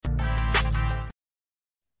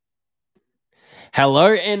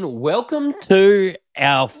Hello and welcome to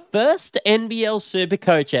our first NBL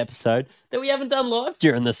Supercoach episode that we haven't done live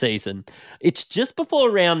during the season. It's just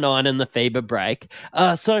before round 9 and the FIBA break,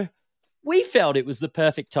 so we felt it was the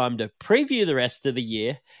perfect time to preview the rest of the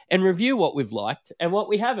year and review what we've liked and what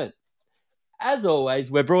we haven't. As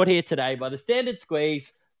always, we're brought here today by the Standard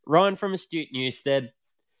Squeeze, Ryan from Astute Newstead,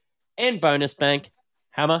 and Bonus Bank.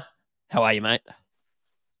 Hammer, how are you, mate?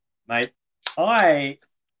 Mate, I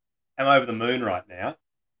am over the moon right now.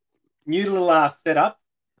 New little setup,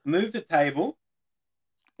 moved the table,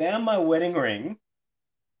 found my wedding ring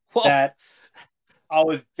Whoa. that I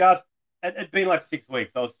was just, it'd been like 6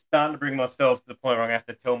 weeks. I was starting to bring myself to the point where I'm going to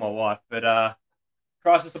have to tell my wife, but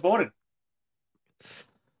crisis aborted. How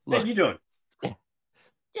Look, you doing?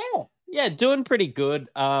 yeah, doing pretty good.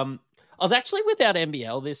 I was actually without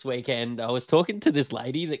NBL this weekend. I was talking to this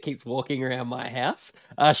lady that keeps walking around my house.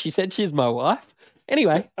 She said she's my wife.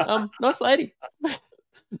 Anyway, nice lady,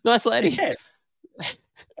 nice lady. Yeah.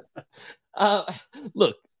 Uh,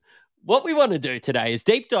 look, what we want to do today is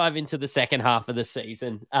deep dive into the second half of the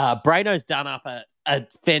season. Braino's done up a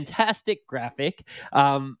fantastic graphic,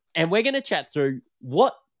 and we're going to chat through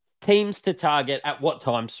what teams to target at what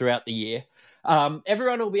times throughout the year.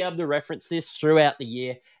 Everyone will be able to reference this throughout the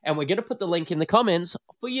year, and we're going to put the link in the comments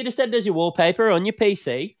for you to send as your wallpaper on your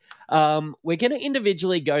PC. We're going to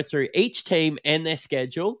individually go through each team and their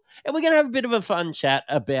schedule, and we're going to have a bit of a fun chat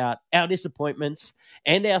about our disappointments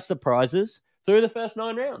and our surprises through the first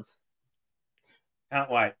 9 rounds.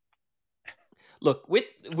 Can't wait. Look, with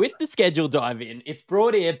the schedule dive in, it's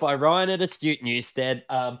brought here by Ryan at Astute Newstead.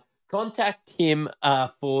 Contact him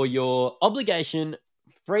for your obligation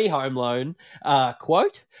free home loan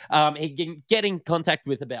quote. He can get in contact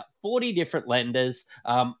with about 40 different lenders.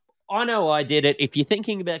 I know I did it. If you're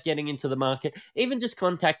thinking about getting into the market, even just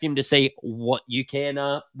contact him to see what you can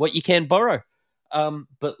borrow.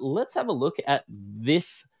 But let's have a look at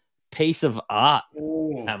this piece of art,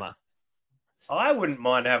 Ooh, Hammer. I wouldn't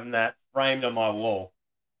mind having that framed on my wall.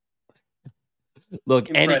 Look,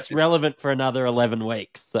 and it's Impressive. relevant for another 11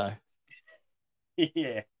 weeks. So,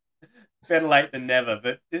 Yeah. Better late than never,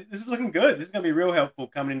 but this is looking good. This is going to be real helpful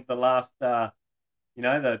coming into the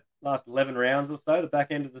the last 11 rounds or so, the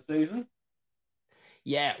back end of the season.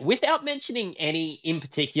 yeah, without mentioning any in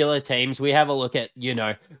particular teams, we have a look at,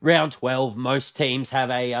 round 12. Most teams have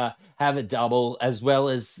a double, as well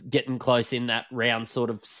as getting close in that round sort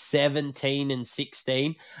of 17 and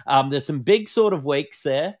 16. There's some big sort of weeks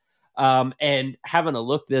there. And having a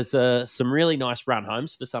look, there's some really nice run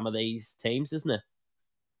homes for some of these teams, isn't there?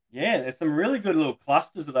 Yeah, there's some really good little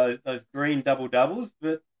clusters of those green double doubles,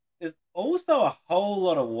 but there's also a whole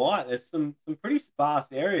lot of white. There's some pretty sparse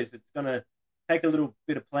areas. It's going to take a little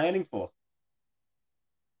bit of planning for.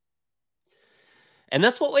 And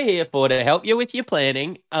that's what we're here for, to help you with your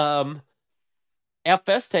planning. Our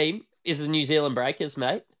first team is the New Zealand Breakers,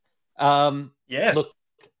 mate. Yeah, Look,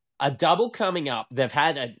 a double coming up. They've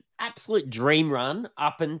had an absolute dream run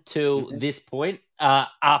up until this point.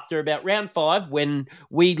 After about round 5, when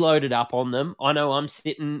we loaded up on them, I know I'm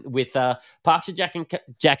sitting with Parker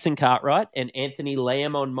Jackson Cartwright and Anthony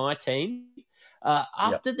Lamb on my team.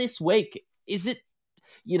 After this week, is it,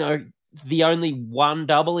 the only one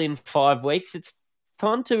double in 5 weeks? It's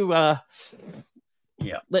time to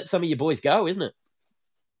let some of your boys go, isn't it?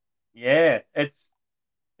 Yeah, it's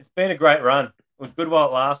been a great run. It was good while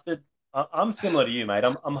it lasted. I'm similar to you, mate.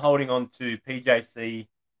 I'm holding on to PJC,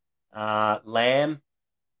 Lamb,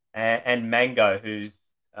 and Mango, who's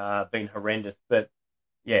been horrendous. But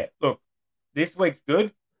yeah, look, this week's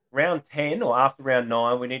good. Round 10 or after round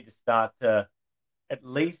 9, we need to start to at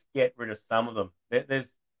least get rid of some of them. There's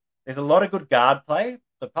a lot of good guard play.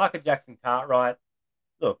 So Parker Jackson Cartwright,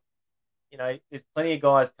 look, there's plenty of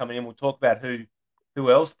guys coming in. We'll talk about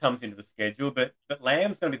who else comes into the schedule, but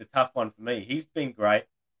Lamb's going to be the tough one for me. He's been great.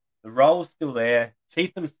 The role's still there.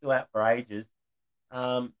 Cheatham's still out for ages.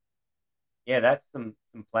 That's some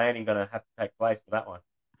planning going to have to take place for that one.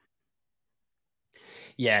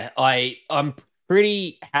 Yeah, I'm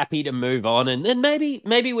pretty happy to move on, and then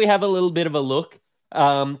maybe we have a little bit of a look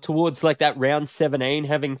towards like that round 17,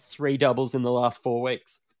 having 3 doubles in the last 4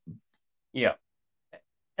 weeks. Yeah,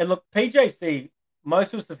 and look, PJC,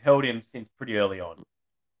 most of us have held him since pretty early on,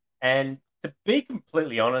 and to be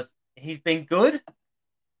completely honest, he's been good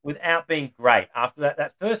without being great. After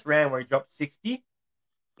that first round where he dropped 60,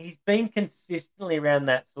 he's been consistently around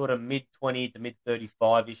that sort of mid 20 to mid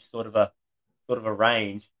 35 ish sort of a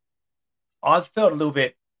range. I've felt a little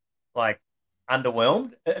bit like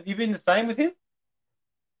underwhelmed. Have you been the same with him?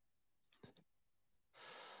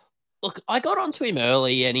 Look, I got onto him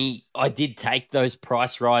early and I did take those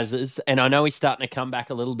price rises, and I know he's starting to come back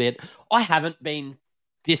a little bit. I haven't been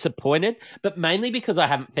disappointed, but mainly because I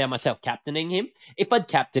haven't found myself captaining him. If I'd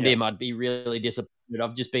captained Yeah, him, I'd be really disappointed.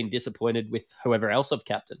 I've just been disappointed with whoever else I've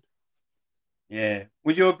captained. yeah.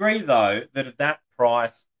 Would you agree though that at that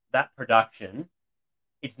price, that production,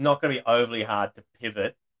 it's not going to be overly hard to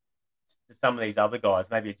pivot to some of these other guys,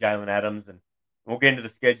 maybe a Jalen Adams, and we'll get into the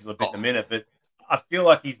schedule a bit in a Oh, minute. But I feel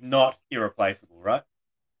like he's not irreplaceable, right?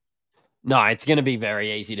 no, it's going to be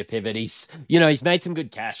very easy to pivot. He's made some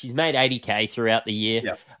good cash. He's made 80K throughout the year.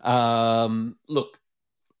 Yeah, Look,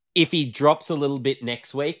 if he drops a little bit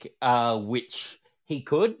next week, which he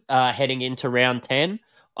could, heading into round 10,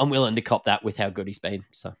 I'm willing to cop that with how good he's been.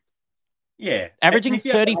 So yeah. And averaging if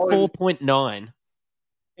you have to hold him, 34.9.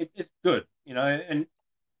 it's good, And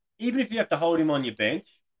even if you have to hold him on your bench,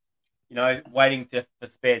 waiting for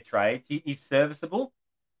spare trades, he's serviceable.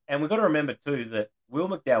 And we've got to remember too that Will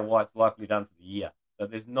McDowell White's likely done for the year, so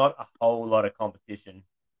there's not a whole lot of competition.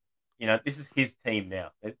 This is his team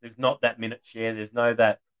now. There's not that minute share. There's no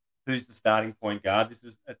that who's the starting point guard.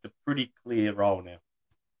 It's a pretty clear role now.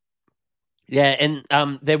 Yeah,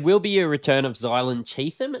 and there will be a return of Zylan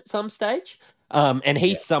Cheatham at some stage. And Yeah,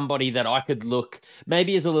 he's somebody that I could look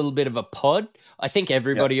maybe as a little bit of a pod. I think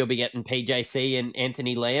yeah, everybody will be getting PJC and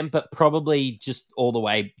Anthony Lamb, but probably just all the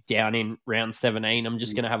way down in round 17. I'm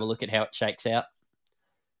just mm. going to have a look at how it shakes out.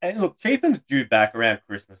 And look, Chetham's due back around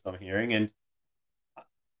Christmas. I'm hearing, and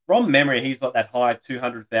from memory, he's got that high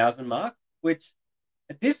 200,000 mark. Which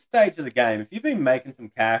at this stage of the game, if you've been making some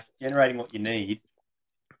cash, generating what you need,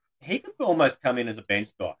 he could almost come in as a bench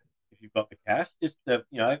guy if you've got the cash, just to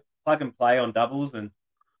plug and play on doubles, and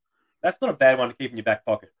that's not a bad one to keep in your back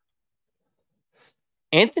pocket.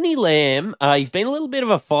 Anthony Lamb, he's been a little bit of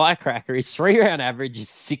a firecracker. His 3 round average is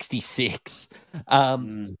 66.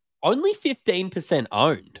 Mm, Only 15%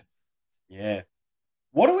 owned. yeah.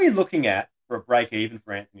 What are we looking at for a break even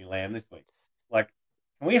for Anthony Lamb this week? Like,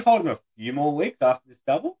 can we hold him a few more weeks after this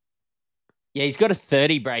double? Yeah, he's got a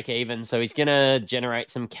 30 break even, so he's going to generate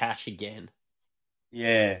some cash again.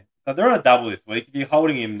 Yeah. So they're on a double this week. If you're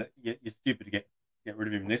holding him, you're stupid to get rid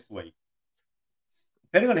of him this week.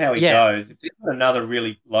 Depending on how he Yeah, goes, if he's got another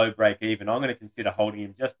really low break even, I'm going to consider holding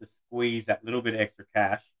him just to squeeze that little bit of extra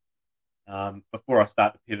cash before I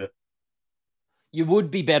start to pivot. you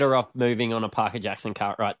would be better off moving on a Parker Jackson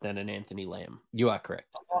Cartwright than an Anthony Lamb. You are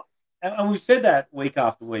correct. And we've said that week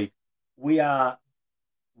after week. We are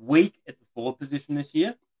weak at the forward position this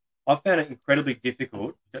year. I found it incredibly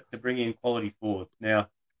difficult to bring in quality forwards. Now,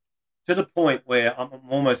 to the point where I'm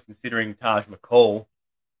almost considering Taj McCall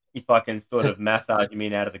if I can sort of massage him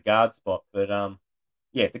in out of the guard spot. But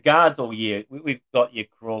yeah, the guards all year. We've got your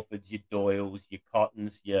Crawfords, your Doyles, your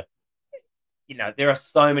Cottons, there are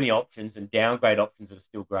so many options and downgrade options that are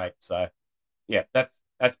still great. So yeah, that's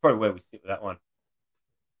probably where we sit with that one.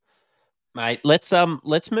 Mate,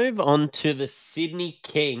 let's move on to the Sydney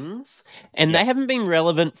Kings, and Yeah, they haven't been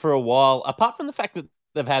relevant for a while, apart from the fact that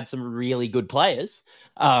they've had some really good players.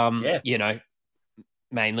 yeah,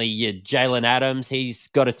 Mainly your Jalen Adams, he's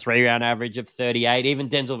got a 3 round average of 38. Even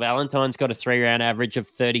Denzel Valentine's got a 3 round average of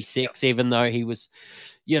yep, 36, even though he was,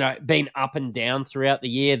 been up and down throughout the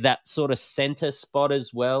year. That sort of center spot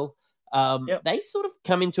as well. yep. They sort of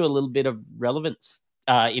come into a little bit of relevance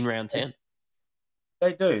in round They, 10.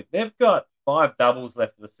 they do. They've got 5 doubles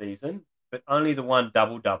left of the season, but only the one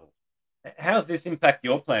double. How's this impact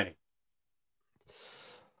your planning?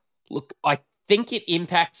 Look, I think it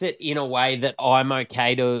impacts it in a way that I'm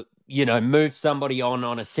okay to, move somebody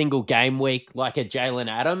on a single game week like a Jalen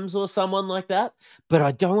Adams or someone like that. But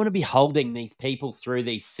I don't want to be holding these people through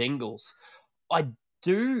these singles. I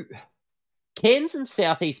do. Cairns and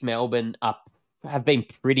Southeast Melbourne have been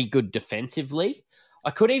pretty good defensively.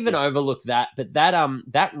 I could even Yeah, overlook that, but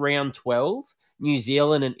that round 12, New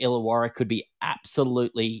Zealand and Illawarra could be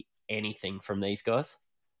absolutely anything from these guys.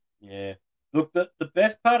 yeah. Look, the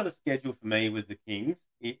best part of the schedule for me with the Kings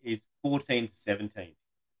is 14 to 17.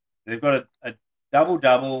 They've got a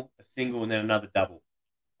double, a single, and then another double.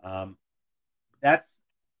 Um, that's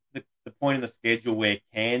the point in the schedule where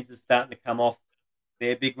Cairns is starting to come off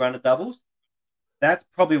their big run of doubles. That's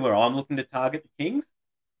probably where I'm looking to target the Kings,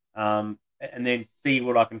 and then see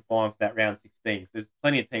what I can find for that round 16. There's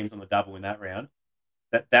plenty of teams on the double in that round.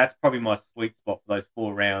 That's probably my sweet spot for those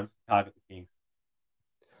 4 rounds to target the Kings.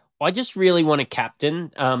 I just really want to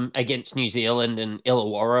captain against New Zealand and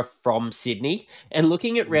Illawarra from Sydney. And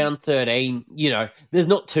looking at Mm. round 13, there's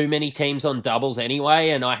not too many teams on doubles anyway.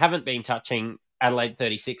 And I haven't been touching Adelaide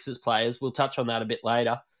 36ers players. We'll touch on that a bit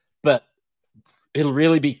later. But it'll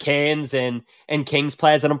really be Cairns and Kings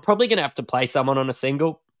players, and I'm probably going to have to play someone on a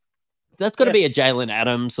single. That's got to Yeah. be a Jalen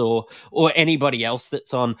Adams or anybody else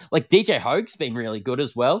that's on. Like DJ Hogue's been really good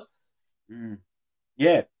as well. Mm.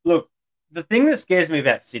 Yeah. Look, the thing that scares me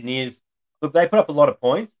about Sydney is, look, they put up a lot of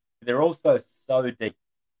points, but they're also so deep.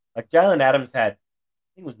 Like Jalen Adams had, I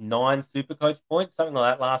think it was 9 Supercoach points, something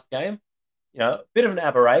like that last game. A bit of an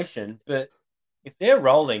aberration, but if they're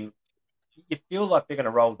rolling, you feel like they're going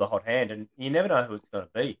to roll the hot hand, and you never know who it's going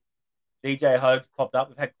to be. DJ Hogue's popped up.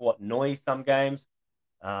 We've had Noise some games.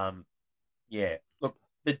 Um, yeah. Look,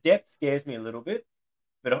 the depth scares me a little bit,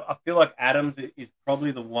 but I feel like Adams is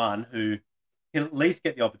probably the one who can at least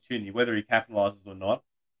get the opportunity, whether he capitalizes or not.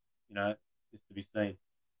 Is to be seen.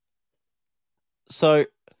 So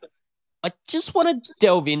I just want to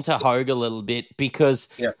delve into Hogue a little bit because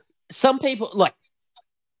Yeah. some people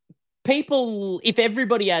if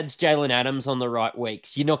everybody adds Jalen Adams on the right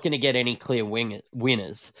weeks, you're not going to get any clear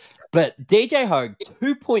winners. But DJ Hogue,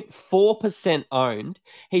 2.4% owned.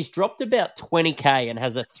 He's dropped about 20K and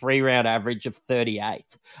has a 3-round average of 38,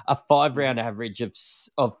 a 5-round average of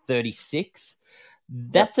 36.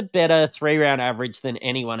 Yep. That's a better 3-round average than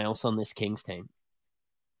anyone else on this Kings team.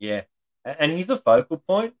 Yeah. And he's a focal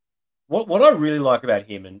point. What I really like about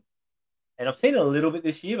him, and I've seen it a little bit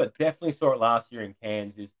this year, but definitely saw it last year in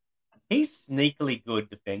Cairns, is he's sneakily good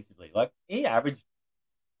defensively. Like he averaged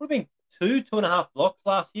would have been 2.5 blocks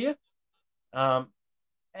last year. And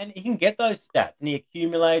he can get those stats and he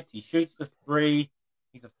accumulates, he shoots the three,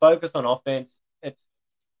 he's a focus on offense. It's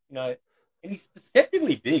and he's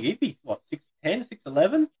deceptively big. He'd be what, 6'10",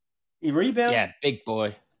 6'11"? He rebounds. Yeah, big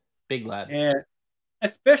boy. Big lad. Yeah.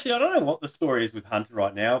 Especially I don't know what the story is with Hunter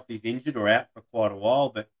right now, if he's injured or out for quite a while,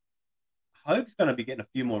 but Hope's gonna be getting a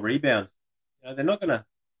few more rebounds. They're not gonna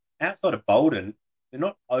outside of Bolden, they're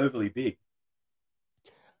not overly big.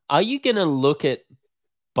 Are you going to look at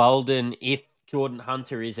Bolden if Jordan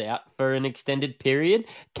Hunter is out for an extended period?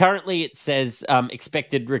 Currently, it says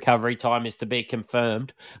expected recovery time is to be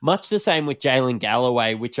confirmed. Much the same with Jalen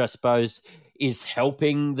Galloway, which I suppose is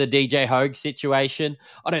helping the DJ Hogue situation.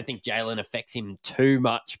 I don't think Jalen affects him too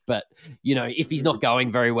much, but if he's not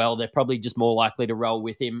going very well, they're probably just more likely to roll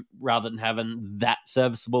with him rather than having that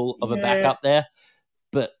serviceable of a Yeah. backup there.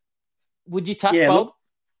 But would you touch Yeah, Bold? look,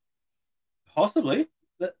 possibly.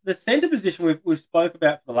 The centre position we've spoke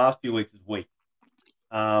about for the last few weeks is weak.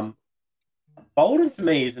 Um, Bolden to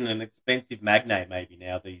me isn't an expensive magnate maybe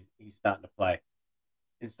now that he's starting to play.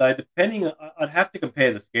 And so depending, I'd have to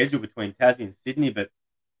compare the schedule between Tassie and Sydney, but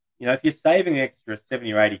if you're saving an extra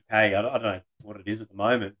 70 or 80K, I don't know what it is at the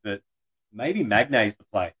moment, but maybe Magnate's the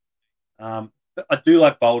play. But I do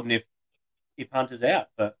like Bolden if Hunter's out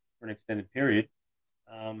for an extended period.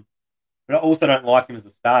 But I also don't like him as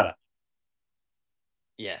a starter.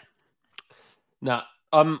 Yeah. No,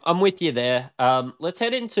 I'm with you there. Let's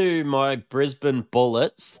head into my Brisbane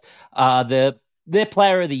Bullets. Their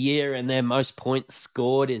player of the year and their most points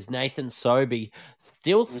scored is Nathan Sobey,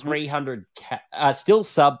 still Mm-hmm. 300K, still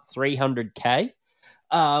sub 300K.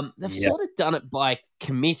 They've Yeah. sort of done it by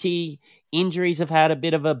committee. Injuries have had a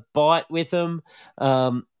bit of a bite with them.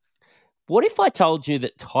 What if I told you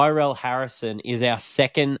that Tyrell Harrison is our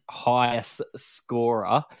second highest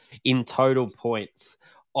scorer in total points?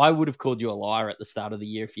 I would have called you a liar at the start of the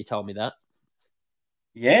year if you told me that.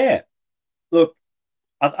 Yeah. Look,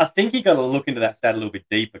 I think you got to look into that stat a little bit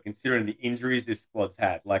deeper, considering the injuries this squad's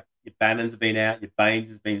had. Like your Bannon's been out, your Baines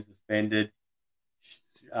has been suspended,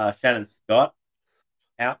 Shannon Scott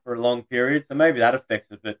out for a long period, so maybe that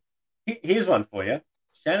affects it. But here's one for you: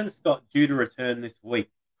 Shannon Scott due to return this week.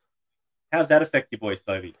 How's that affect your boy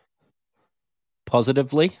Sobe?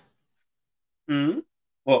 Positively.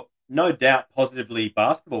 Well, no doubt positively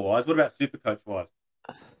basketball wise. What about Supercoach wise?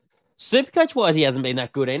 Supercoach wise, he hasn't been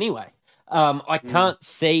that good anyway. I Mm, can't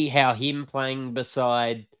see how him playing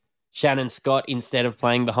beside Shannon Scott instead of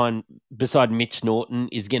playing beside Mitch Norton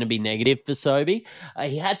is going to be negative for Sobey.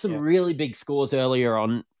 He had some yeah, really big scores earlier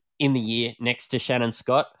on in the year next to Shannon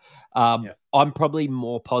Scott. yeah, I'm probably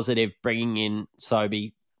more positive bringing in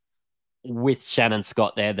Sobey with Shannon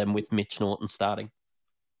Scott there than with Mitch Norton starting.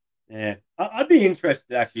 yeah. I'd be interested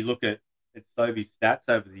to actually look at Sobe's stats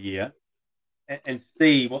over the year and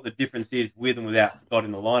see what the difference is with and without Scott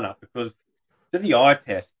in the lineup, because to the eye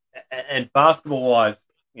test and basketball wise,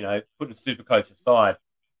 putting Supercoach aside,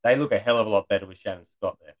 they look a hell of a lot better with Shannon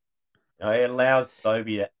Scott there. It allows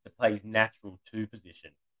Sobey to play his natural two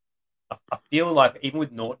position. I feel like even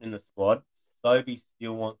with Norton in the squad, Sobey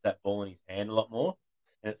still wants that ball in his hand a lot more,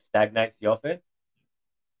 and it stagnates the offense.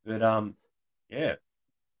 But yeah,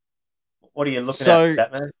 what are you looking at, So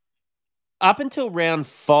Statman? up until round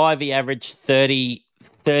 5, he averaged 30,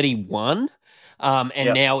 31. And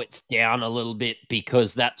Yeah, now it's down a little bit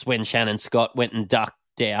because that's when Shannon Scott went and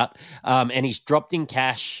ducked out. And he's dropped in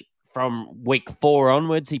cash from week 4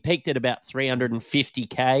 onwards. He peaked at about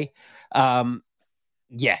 350K. Um,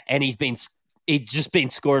 yeah, and he'd just been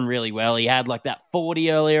scoring really well. He had like that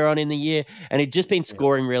 40 earlier on in the year, and he'd just been yeah,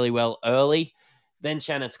 scoring really well early. Then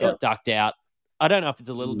Shannon yeah. Scott ducked out. I don't know if it's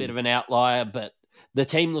a little bit Mm. of an outlier, but the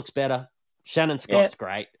team looks better. Shannon Yeah, Scott's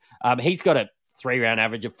great. He's got a 3 round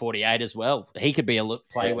average of 48 as well. He could be a look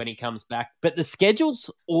play yeah. when he comes back, but the schedule's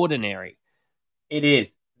ordinary. It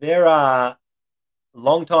is. There are a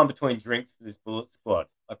long time between drinks for this Bullet squad.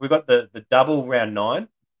 Like we got the double round 9,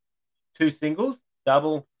 2 singles,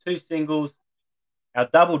 double, 2 singles, our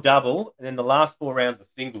double double, and then the last 4 rounds are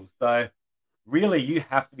singles. So really, you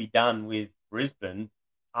have to be done with Brisbane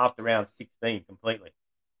after round 16 completely.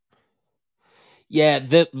 Yeah,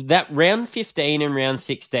 that round 15 and round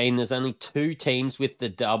 16, there's only 2 teams with the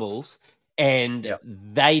doubles, and Yeah,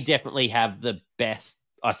 they definitely have the best,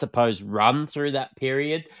 I suppose, run through that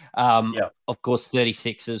period. yeah, Of course,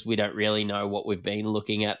 36ers, we don't really know what we've been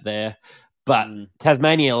looking at there. But mm,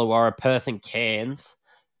 Tasmania, Illawarra, Perth, and Cairns,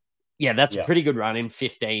 yeah, that's a yeah, pretty good run in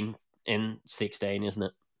 15 and 16, isn't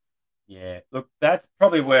it? yeah. Look, that's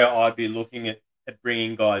probably where I'd be looking at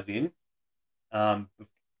bringing guys in. Um,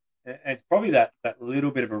 and it's probably that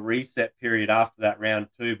little bit of a reset period after that round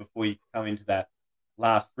 2 before you come into that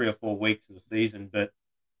last 3 or 4 weeks of the season. But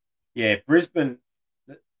yeah, Brisbane,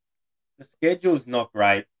 the, the schedule's not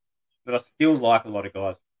great, but I still like a lot of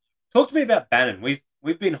guys. Talk to me about Bannon.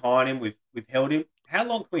 We've been high on him. We've held him. How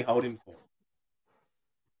long can we hold him for?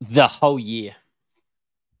 The whole year.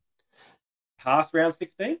 Past round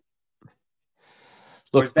 16,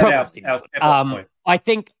 or is Look, that probably our not. step off point? I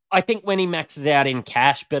think when he maxes out in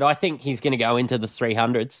cash, but I think he's going to go into the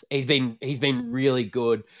 300s. He's been really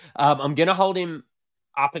good. I'm going to hold him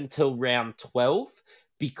up until round 12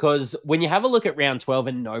 because when you have a look at round 12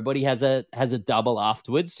 and nobody has a double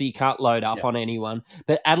afterwards, so you can't load up Yeah, on anyone.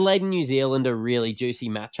 But Adelaide and New Zealand are really juicy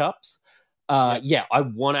matchups. yeah, Yeah, I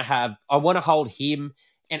want to hold him.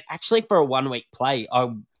 And actually, for a 1 week play,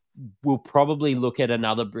 I will probably look at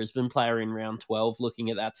another Brisbane player in round 12 looking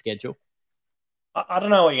at that schedule. I don't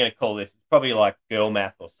know what you're going to call this. It's probably like girl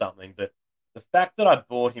math or something. But the fact that I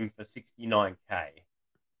bought him for 69K,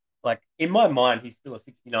 like in my mind, he's still a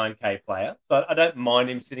 69K player, so I don't mind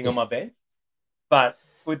him sitting on Yeah. my bench. But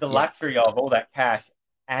with the Yeah. luxury of all that cash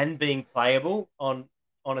and being playable on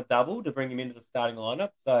a double to bring him into the starting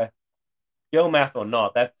lineup, so girl math or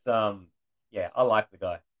not, that's yeah, I like the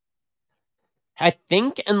guy. I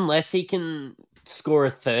think unless he can score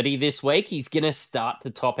a 30 this week, he's going to start to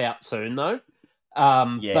top out soon, though.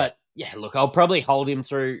 Yeah, But yeah, look, I'll probably hold him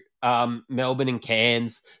through Melbourne and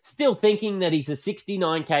Cairns, still thinking that he's a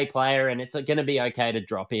 69K player and it's going to be okay to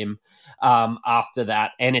drop him after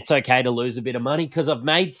that. And it's okay to lose a bit of money because I've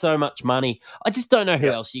made so much money. I just don't know who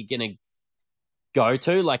yeah, else you're going to go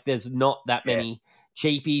to. Like, there's not that yeah, many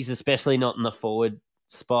cheapies, especially not in the forward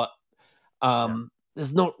spot. yeah,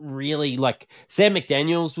 There's not really like Sam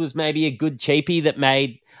McDaniels was maybe a good cheapie that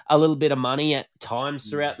made a little bit of money at times mm,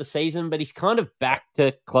 throughout the season, but he's kind of yeah, back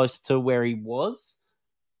to close to where he was.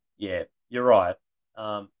 yeah. You're right.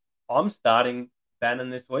 I'm starting Bannon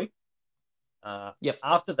this week. Uh, Yep.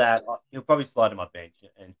 After that, he'll probably slide to my bench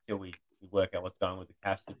until we work out what's going on with the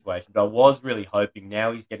cash situation. But I was really hoping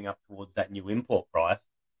now he's getting up towards that new import price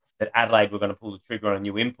that Adelaide were going to pull the trigger on a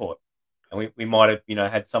new import, and we might have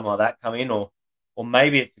had something like that come in, or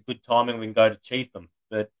maybe it's a good timing we can go to Cheatham,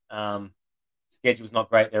 but schedule's not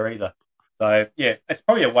great there either. So yeah, it's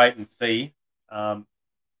probably a wait and see.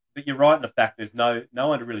 But you're right in the fact there's no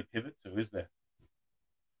one to really pivot to, is there?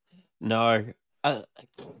 No. Uh,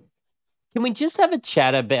 can we just have a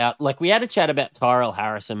chat about, like, we had a chat about Tyrell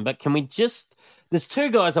Harrison, but can we just, there's 2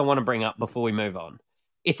 guys I want to bring up before we move on.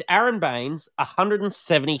 It's Aaron Baines,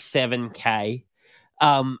 177K,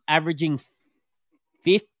 averaging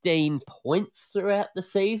 15 points throughout the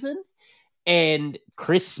season. And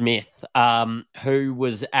Chris Smith, who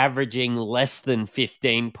was averaging less than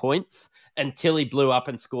 15 points until he blew up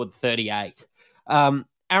and scored 38.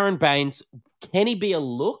 Aaron Baines, can he be a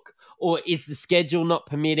look, or is the schedule not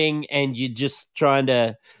permitting and you're just trying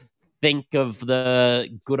to think of the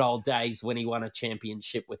good old days when he won a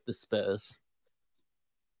championship with the Spurs?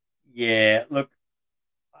 Yeah, look,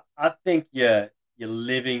 I think you're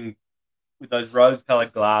living with those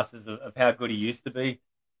rose-colored glasses of how good he used to be.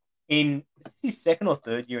 In This is his second or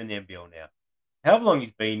third year in the NBL now. However long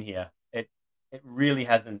he's been here, it really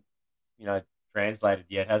hasn't translated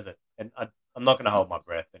yet, has it? And I'm not going to hold my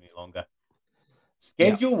breath any longer.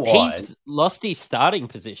 Yeah. Schedule wise, He's lost his starting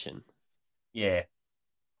position. yeah,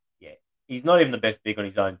 yeah. He's not even the best big on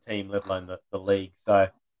his own team, let alone the league. So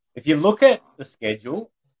if you look at the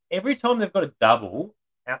schedule, every time they've got a double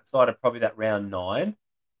outside of probably that round 9,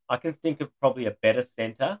 I can think of probably a better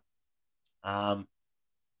centre um,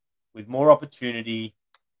 with more opportunity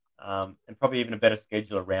and probably even a better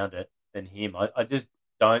schedule around it than him. I just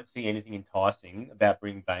don't see anything enticing about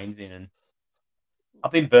bringing Baines in. And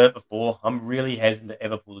I've been burnt before. I'm really hesitant to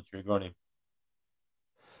ever pull the trigger on him.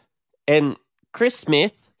 And Chris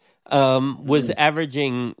Smith was Mm.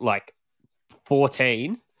 averaging like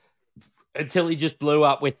 14 until he just blew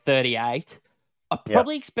up with 38. I Yeah.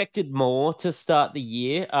 probably expected more to start the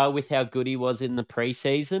year with how good he was in the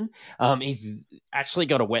preseason. He's actually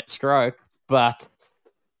got a wet stroke, but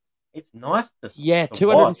It's nice yeah, to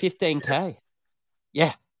watch. 215K.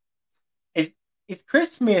 Yeah, Is is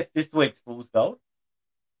Chris Smith this week's Fool's Gold?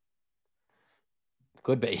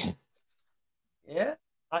 could be. Yeah.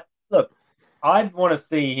 Look, I'd want to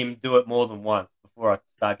see him do it more than once before I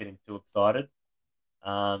start getting too excited.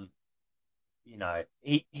 Um,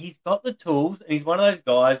 he's got the tools, and he's one of those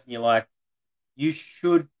guys, and you're like, you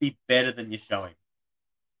should be better than you're showing.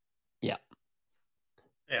 Yeah.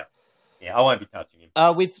 Yeah, yeah. I won't be touching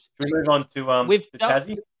him. We've Should we move on we've to done,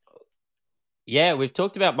 Tassie? yeah, we've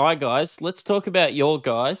talked about my guys. Let's talk about your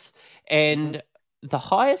guys. Hmm. And the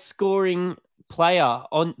highest scoring player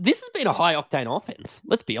on this has been a high octane offense.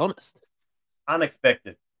 Let's be honest.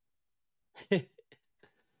 Unexpected.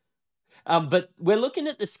 But we're looking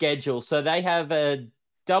at the schedule. So they have a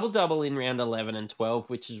double double in round 11 and 12,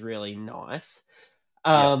 which is really nice.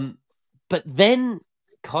 Yeah, But then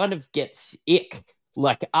kind of gets ick.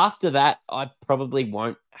 Like after that, I probably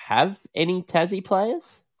won't have any Tassie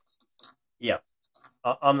players. yeah.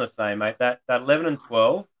 I'm the same, mate. That 11 and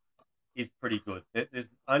 12 is pretty good. There's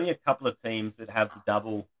only a couple of teams that have the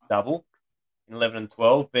double double in 11 and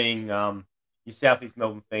 12, being your Southeast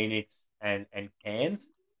Melbourne Phoenix and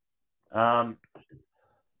Cairns. Um,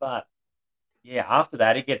 but yeah, after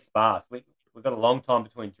that it gets sparse. We've got a long time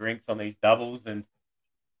between drinks on these doubles, and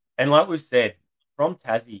like we've said, from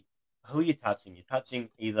Tassie, who are you touching? You're touching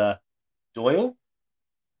either Doyle,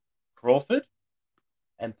 Crawford,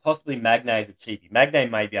 and possibly Magnay's a cheapie. Magnay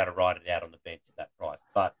may be able to ride it out on the bench at that price,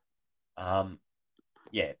 but um,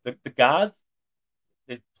 yeah, the guards.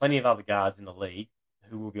 There's plenty of other guards in the league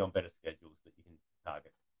who will be on better schedules that you can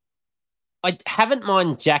target. I haven't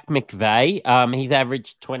mind Jack McVeigh. He's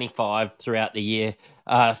averaged 25 throughout the year,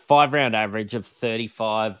 5 round average of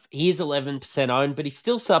 35. He is 11% owned, but he's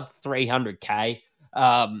still sub 300K.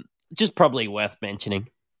 Just probably worth mentioning.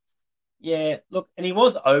 Yeah, look, and he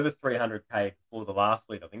was over 300K before the last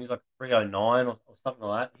week. I think he was like 309 or something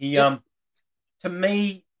like that. He Yep. To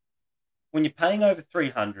me, when you're paying over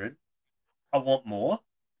 300, I want more.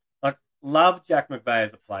 Like, love Jack McVeigh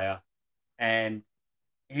as a player, and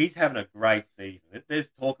he's having a great season. There's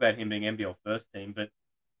talk about him being NBL first team, but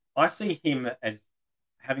I see him as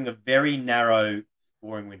having a very narrow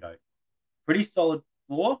scoring window. Pretty solid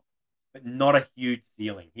floor, but not a huge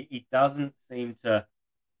ceiling. He doesn't seem to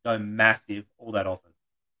go massive all that often.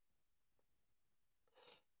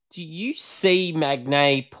 Do you see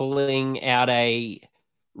Magnay pulling out a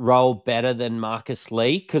role better than Marcus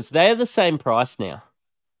Lee? Because they're the same price now.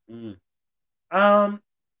 Mm. Um,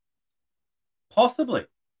 Possibly.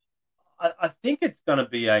 I think it's going to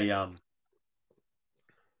be a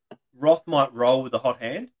Roth might roll with a hot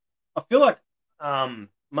hand. I feel like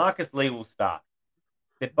Marcus Lee will start.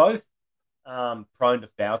 They're both prone to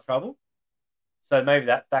foul trouble, so maybe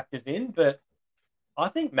that factors in. But I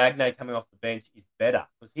think Magnay coming off the bench is better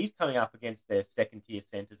because he's coming up against their second tier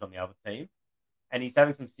centers on the other team, and he's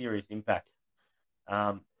having some serious impact.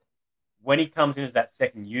 Um, when he comes in as that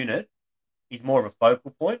second unit, he's more of a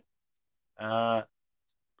focal point. Uh,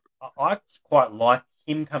 I quite like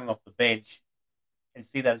him coming off the bench and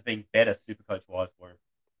see that as being better super coach wise for him.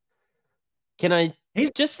 Can I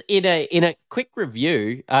He's just in a quick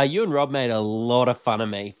review? You and Rob made a lot of fun of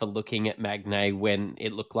me for looking at Magnay when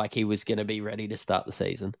it looked like he was going to be ready to start the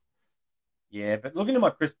season. Yeah, but looking at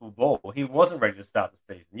my crystal ball, he wasn't ready to start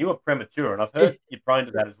the season. You were premature, and I've heard you're prone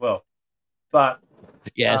to that as well. But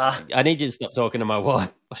Yes, I need you to stop talking to my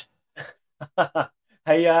wife.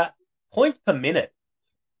 hey, points per minute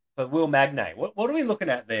for Will Magnay. What are we looking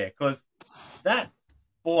at there? Because that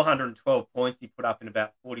 412 points he put up in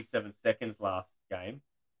about 47 seconds last game,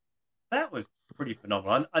 that was pretty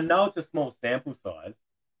phenomenal. I know it's a small sample size,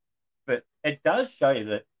 but it does show you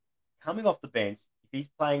that coming off the bench, if he's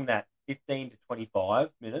playing that 15 to 25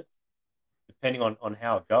 minutes, depending on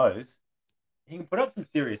how it goes, he can put up some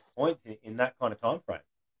serious points in that kind of time frame.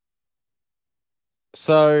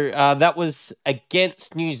 So that was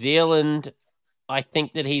against New Zealand. I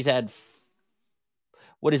think that he's had,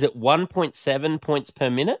 what is it, 1.7 points per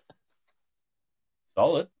minute?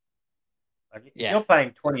 Solid. Like if Yeah, you're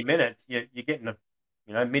playing 20 minutes, you're getting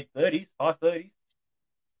mid 30s, high 30s.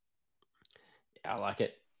 I like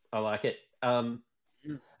it. I like it.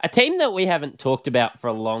 A team that we haven't talked about for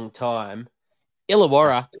a long time,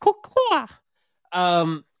 Illawarra. Kukua.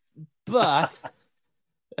 But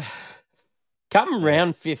come Yeah.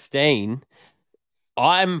 round 15,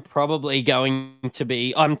 I'm thinking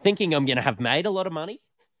I'm going to have made a lot of money.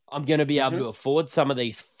 I'm going to be able Hmm. to afford some of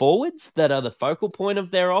these forwards that are the focal point of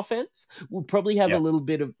their offense. We'll probably have a Yeah. little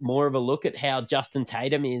bit of more of a look at how Justin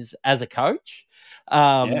Tatum is as a coach.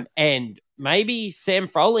 Yeah. And maybe Sam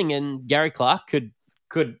Froling and Gary Clark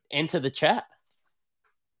could enter the chat.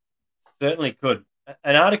 Certainly could.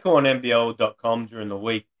 An article on NBL.com during the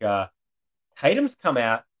week, Tatum's come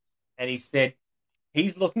out and he said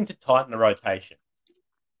he's looking to tighten the rotation.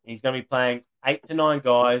 He's going to be playing 8 to 9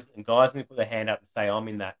 guys, and guys are going to put their hand up and say, I'm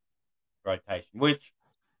in that rotation, which,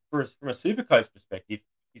 from a super coach perspective,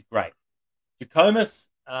 is great. Jacomas,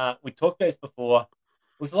 we talked about this before,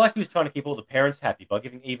 was like he was trying to keep all the parents happy by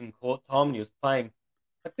giving even court time, and he was playing.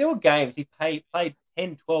 Like there were games he played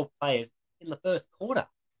 10, 12 players in the first quarter.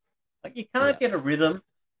 Like you can't Yeah. get a rhythm,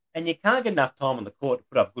 and you can't get enough time on the court to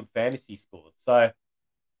put up good fantasy scores. So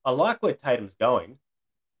I like where Tatum's going.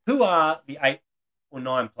 Who are the 8 or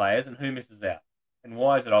 9 players, and who misses out, and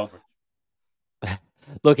why is it Aldridge?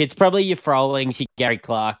 Look, it's probably your Frolings, your Gary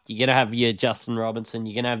Clark. You're going to have your Justin Robinson.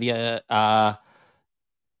 You're going to have your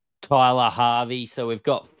Tyler Harvey. So we've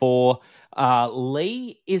got four.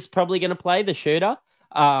 Lee is probably going to play the shooter.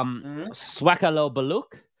 Mm-hmm. Swakalo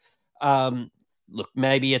Baluk. Look,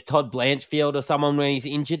 maybe a Todd Blanchfield or someone when he's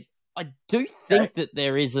injured. I do Okay. think that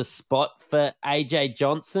there is a spot for AJ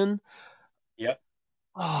Johnson. Yep.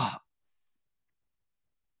 Oh,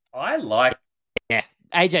 I like yeah.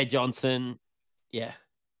 AJ Johnson. Yeah.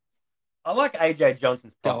 I like AJ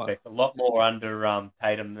Johnson's Go on. prospects a lot more under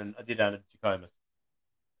Tatum than I did under Jacomas.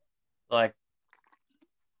 Like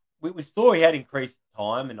we saw he had increased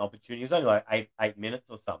time and opportunity. It was only like 8 minutes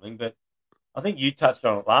or something, but I think you touched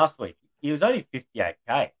on it last week. He was only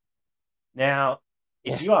 58K. Now,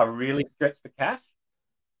 if Yeah. you are really stretched for cash,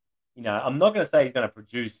 I'm not going to say he's going to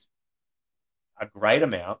produce a great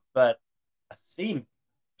amount, but I see him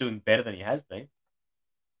doing better than he has been.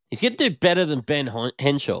 He's going to do better than Ben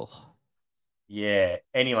Henschel. Yeah,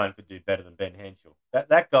 anyone could do better than Ben Henschel.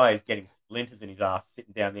 That guy is getting splinters in his ass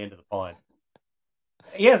sitting down the end of the pine.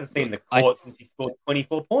 He hasn't seen the Look, court since he scored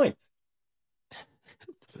 24 points.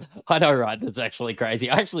 I know, right? That's actually crazy.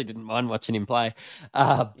 I actually didn't mind watching him play.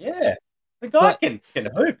 Yeah, the guy But can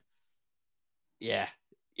hoop. yeah,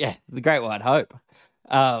 the Great White Hope.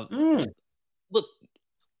 Uh, Mm, look,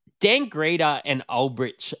 Dan Greeder and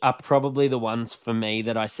Ulbrich are probably the ones for me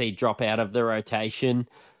that I see drop out of the rotation.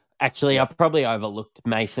 Actually, I yeah, probably overlooked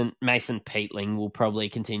Mason. Mason Peatling will probably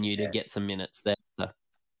continue to yeah, get some minutes there. So,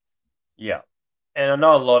 yeah. And I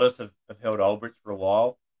know a lot of us have held Aldrich for a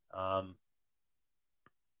while, but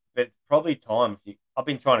it's probably time. I've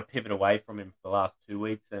been trying to pivot away from him for the last 2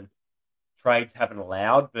 weeks, and trades haven't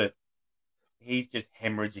allowed. But he's just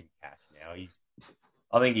hemorrhaging cash now.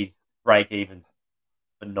 I think his break even's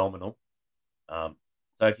phenomenal. Um,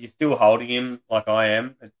 so if you're still holding him like I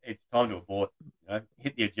am, it's time to abort.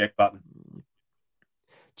 Hit the eject button.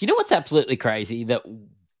 do you know what's absolutely crazy? That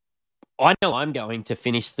I know I'm going to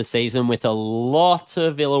finish the season with a lot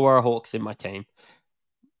of Illawarra Hawks in my team.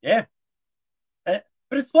 Yeah, but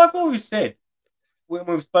it's like what we said when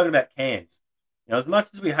we've spoken about Cairns. As much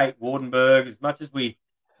as we hate Wardenberg, as much as we,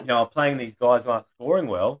 are playing these guys who aren't scoring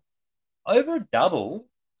well, over a double,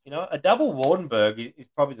 a double Wardenberg is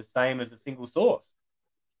probably the same as a single source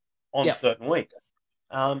on Yeah. certain weeks.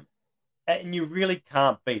 And you really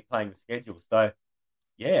can't beat playing the schedule. So,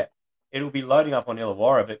 yeah, it'll be loading up on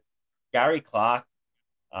Illawarra, but Gary Clark,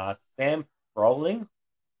 Sam Froling,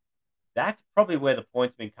 that's probably where the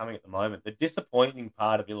points have been coming at the moment. The disappointing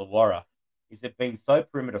part of Illawarra is they've been so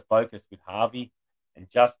perimeter focused with Harvey and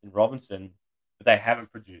Justin Robinson, but they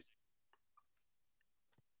haven't produced.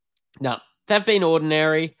 No, they've been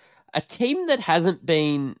ordinary. A team that hasn't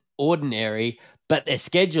been ordinary, but their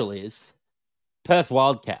schedule is Perth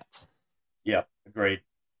Wildcats. Yeah, agreed.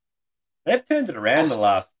 They've turned it around in the Oh,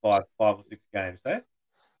 last five or 6 games, eh?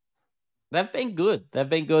 they've been good. They've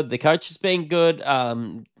been good. The coach has been good.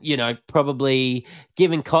 Probably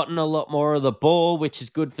giving Cotton a lot more of the ball, which is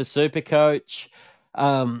good for Supercoach.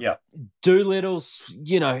 Yeah. Doolittle's,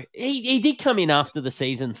 he did come in after the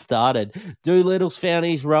season started. Doolittle's found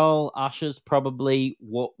his role. Usher's probably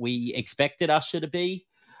what we expected Usher to be.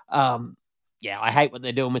 Yeah, I hate what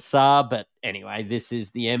they're doing with Saar, but anyway, this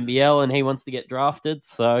is the NBL and he wants to get drafted,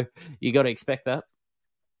 so you got to expect that.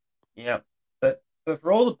 Yeah. But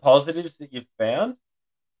for all the positives that you've found,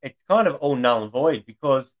 it's kind of all null and void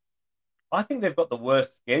because I think they've got the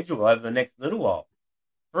worst schedule over the next little while.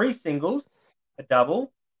 Three singles, a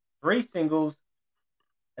double, three singles,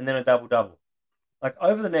 and then a double double. Like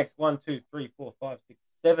over the next 1, 2, 3, 4, 5, 6,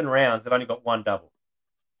 7 rounds, they've only got one double.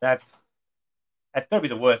 That's got to be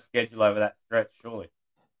the worst schedule over that stretch, surely.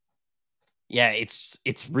 Yeah, it's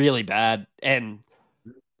really bad. And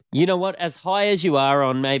you know what? As high as you are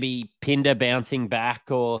on maybe Pinder bouncing back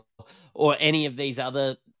or any of these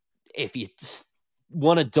other, if you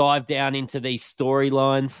want to dive down into these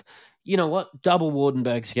storylines, you know what? Double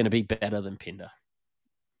Wardenberg's going to be better than Pinder.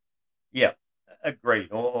 Yeah, agreed.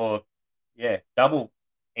 Or yeah, double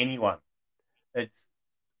anyone. It's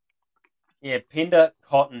Pinder,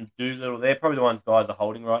 Cotton, Doolittle. They're probably the ones guys are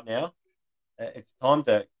holding right now. It's time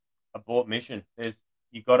to abort mission.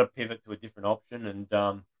 You got to pivot to a different option and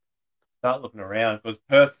start looking around because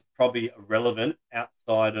Perth's probably irrelevant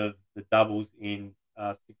outside of the doubles in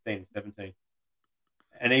 16 and 17.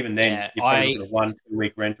 And even then, Yeah, you're probably looking at 1 2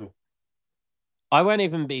 week rental. I won't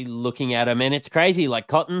even be looking at him, and it's crazy. Like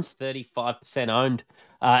Cotton's 35% owned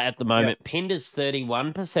at the Yeah. moment. Pinder's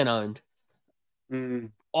 31% owned. Mm,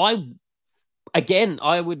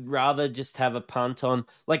 I would rather just have a punt on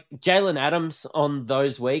like Jalen Adams on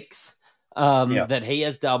those weeks yeah. that he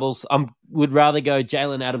has doubles. I would rather go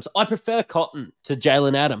Jalen Adams. I prefer Cotton to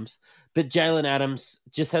Jalen Adams, but Jalen Adams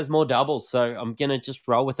just has more doubles, so I'm gonna just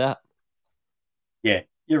roll with that. Yeah,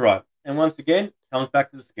 you're right. And once again, comes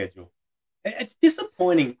back to the schedule. It's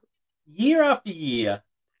disappointing year after year.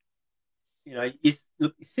 You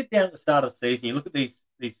sit down at the start of the season, you look at these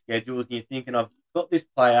schedules, and you're thinking, I've got this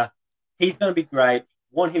player, he's going to be great,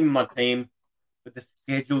 want him in my team, but the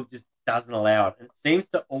schedule just doesn't allow it. And it seems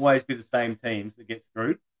to always be the same teams that get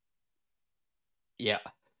screwed. Yeah.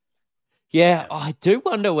 Yeah, Yeah. I do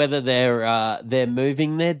wonder whether they're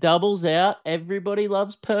moving their doubles out. Everybody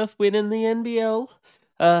loves Perth winning the NBL.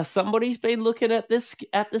 Somebody's been looking at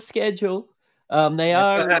the schedule. They Yeah,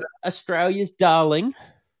 are Australia's darling.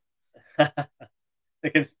 the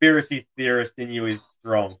conspiracy theorist in you is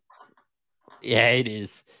strong. Yeah, it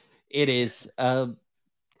is. It is.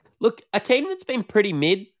 Look, a team that's been pretty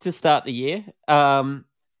mid to start the year.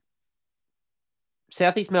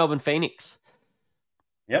 Southeast Melbourne Phoenix.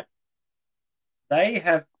 Yep. They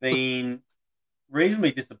have been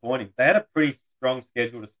reasonably disappointing. They had a pretty strong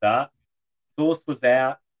schedule to start. Source was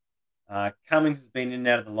out. Cummings has been in and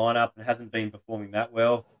out of the lineup and hasn't been performing that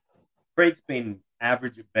well. Creek's been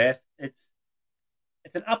average at best. It's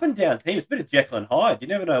an up and down team. It's a bit of Jekyll and Hyde. You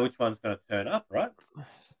never know which one's going to turn up, right?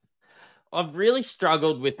 I've really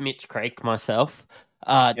struggled with Mitch Creek myself.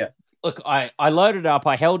 Uh, Yeah. Look, I loaded up.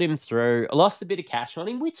 I held him through. I lost a bit of cash on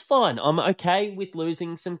him, which is fine. I'm okay with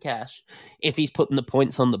losing some cash if he's putting the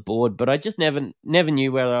points on the board. But I just never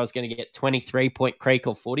knew whether I was going to get 23-point Creek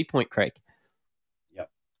or 40-point Creek. Yep.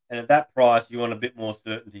 And at that price, you want a bit more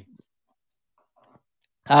certainty.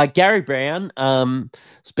 Gary Brown,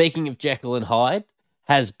 speaking of Jekyll and Hyde,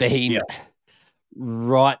 has been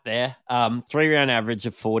right there. 3-round average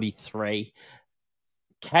of 43.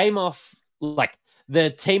 Came off like the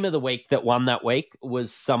team of the week that won that week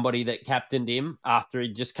was somebody that captained him after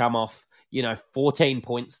he'd just come off, 14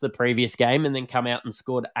 points the previous game and then come out and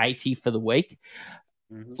scored 80 for the week.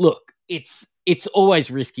 Mm-hmm. Look, it's always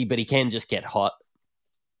risky, but he can just get hot.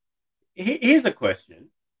 Here's a question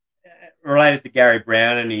related to Gary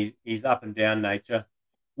Brown and his up and down nature.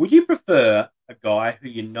 Would you prefer a guy who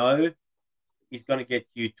you know is going to get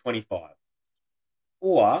you 25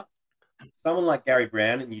 or someone like Gary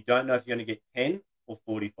Brown and you don't know if you're going to get 10 or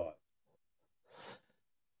 45?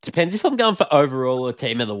 Depends if I'm going for overall or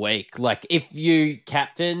team of the week. Like if you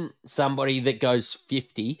captain somebody that goes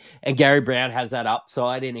 50 and Gary Brown has that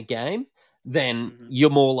upside in a game, then you're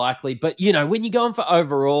more likely. But, when you're going for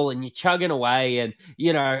overall and you're chugging away and,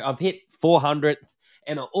 I've hit 400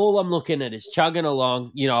 and all I'm looking at is chugging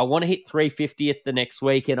along. I want to hit 350th the next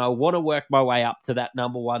week and I want to work my way up to that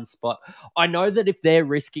number one spot. I know that if they're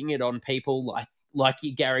risking it on people like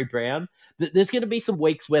you, Gary Brown, that there's going to be some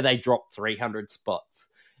weeks where they drop 300 spots.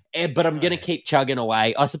 But I'm going to keep chugging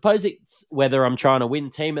away. I suppose it's whether I'm trying to win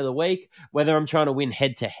team of the week, whether I'm trying to win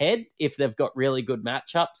head to head if they've got really good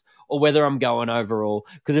matchups, or whether I'm going overall.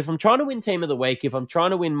 Because if I'm trying to win team of the week, if I'm trying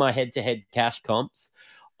to win my head to head cash comps,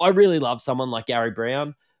 I really love someone like Gary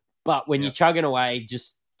Brown. But when you're Yeah. chugging away,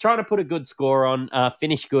 just trying to put a good score on,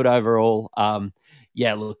 finish good overall.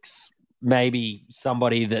 Looks maybe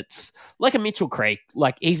somebody that's like a Mitchell Creek.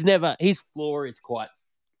 Like his floor is quite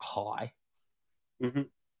high. Mm-hmm.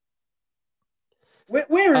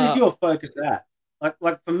 Where is Uh, your focus at?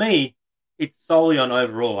 Like for me, it's solely on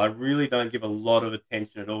overall. I really don't give a lot of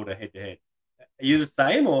attention at all to head to head. Are you the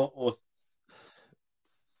same or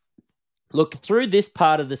Look, through this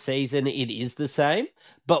part of the season, it is the same.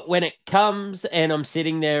 But when it comes and I'm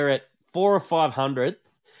sitting there at 4 or 500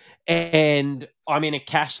 and I'm in a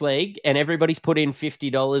cash league and everybody's put in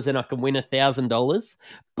 $50 and I can win $1,000,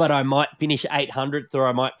 but I might finish 800th or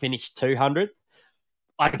I might finish 200th,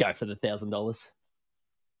 I go for the $1,000.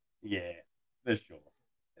 yeah, for sure.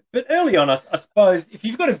 But early on, I suppose if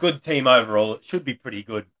you've got a good team overall, it should be pretty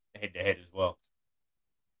good head to head as well.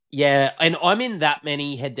 Yeah, and I'm in that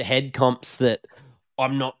many head-to-head comps that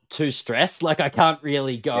I'm not too stressed. Like I can't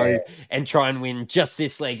really Yeah, go and try and win just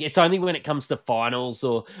this league. It's only when it comes to finals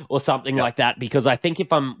or something yeah, like that because I think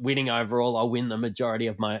if I'm winning overall, I'll win the majority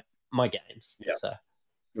of my games. yeah. So,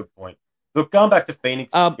 Good point. Look, going back to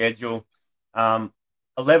Phoenix's um, schedule, um,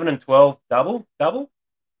 11 and 12 double.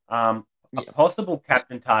 A yeah, possible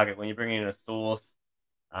captain target when you bring in a source.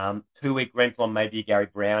 2 week rental on maybe Gary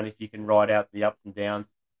Brown if you can ride out the ups and downs.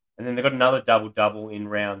 And then they've got another double in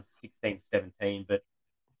rounds 16, 17. But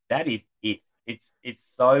that is it. It's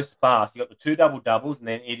so sparse. You got the two doubles, and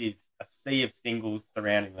then it is a sea of singles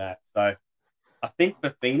surrounding that. So I think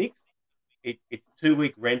for Phoenix, it's 2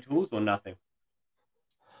 week rentals or nothing.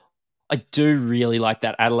 I do really like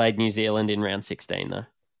that Adelaide, New Zealand in round 16 though.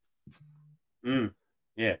 Mm,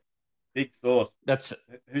 yeah, big source. That's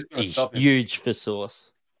Who's going to stop him? huge for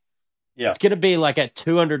sauce. Yeah. It's going to be like a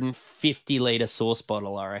 250-liter sauce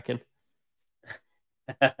bottle, I reckon.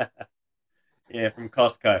 Yeah, from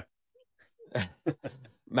Costco.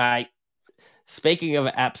 Mate, speaking of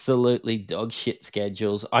absolutely dog shit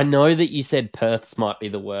schedules, I know that you said Perth's might be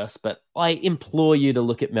the worst, but I implore you to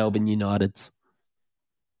look at Melbourne United's.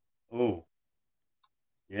 Oh,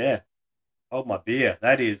 yeah. Hold my beer.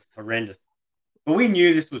 That is horrendous. But we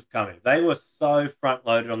knew this was coming. They were so front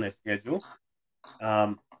loaded on their schedule.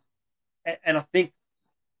 Um, and I think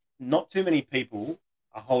not too many people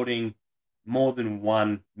are holding more than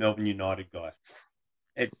one Melbourne United guy.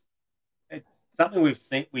 It's it's something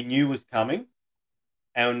we knew was coming,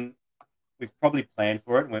 and we've probably planned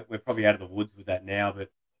for it. And we're probably out of the woods with that now. But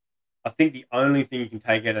I think the only thing you can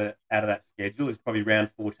take out of that schedule is probably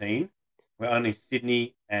round 14, where only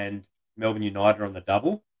Sydney and Melbourne United are on the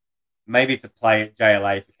double. Maybe it's a play at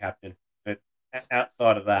JLA for captain, but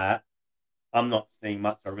outside of that, I'm not seeing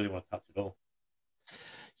much I really want to touch at all.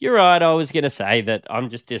 You're right. I was going to say that I'm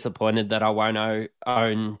just disappointed that I won't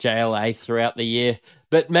own JLA throughout the year,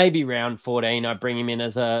 but maybe round 14, I bring him in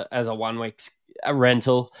as a 1 week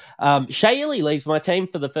rental. Shea Ely leaves my team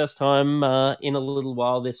for the first time in a little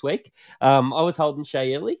while this week. I was holding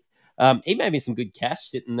Shea Ely. He made me some good cash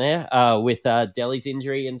sitting there with Delhi's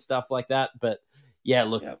injury and stuff like that. But yeah,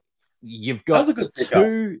 look, Yeah, you've that was got a good pickup.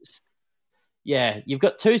 two. Yeah, you've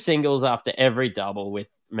got two singles after every double with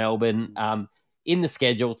Melbourne in the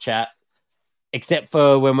schedule chat, except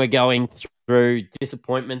for when we're going through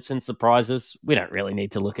disappointments and surprises. We don't really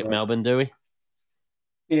need to look at Yeah. Melbourne, do we?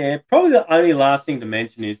 Yeah, probably the only last thing to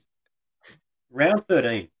mention is round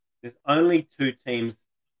 13. There's only two teams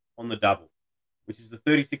on the double, which is the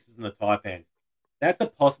 36ers and the Taipans. That's a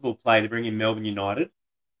possible play to bring in Melbourne United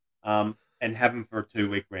and have them for a 2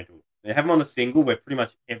 week rental. They have them on the single, where pretty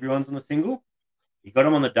much everyone's on the single. You got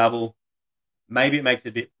them on the double. Maybe it makes it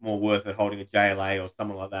a bit more worth it holding a JLA or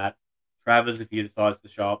someone like that. Travers, if he decides to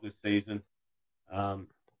show up this season. Um,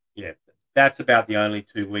 yeah, that's about the only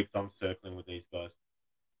 2 weeks I'm circling with these guys.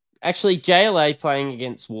 Actually, JLA playing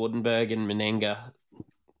against Wardenberg and Menenga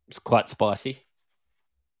is quite spicy.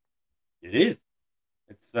 It is.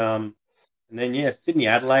 It's and then yeah, Sydney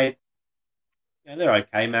Adelaide. Yeah, they're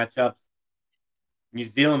okay matchups. New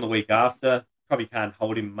Zealand the week after. Probably can't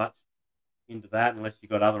hold him much into that unless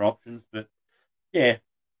you've got other options. But yeah,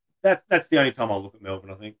 that's the only time I'll look at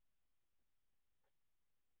Melbourne, I think.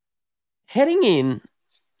 Heading in,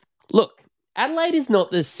 look, Adelaide is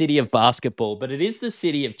not the city of basketball, but it is the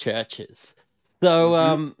city of churches. So,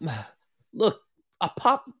 Mm-hmm. look,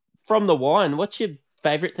 apart from the wine, what's your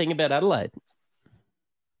favourite thing about Adelaide?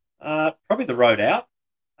 Probably the road out.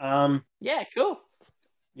 Um, Yeah, cool.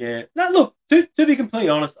 yeah. No, look, to be completely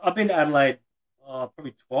honest, I've been to Adelaide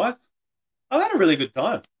probably twice. I've had a really good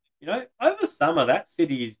time. Over summer, that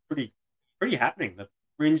city is pretty happening. The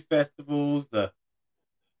fringe festivals, the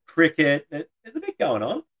cricket, there's a bit going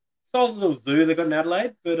on. Solid little zoo they got in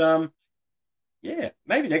Adelaide, but Yeah,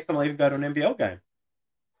 maybe next time I'll even go to an NBL game.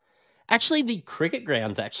 Actually, the cricket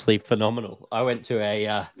ground's actually phenomenal. I went to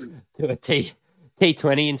a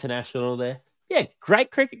T20 international there. Yeah,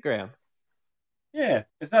 great cricket ground. Yeah,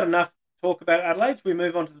 is that enough talk about Adelaide? Should we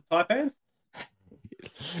move on to the Taipans?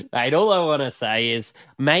 Mate, all I want to say is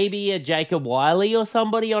maybe a Jacob Wiley or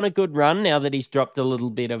somebody on a good run now that he's dropped a little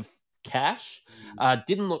bit of cash.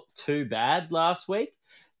 Didn't look too bad last week.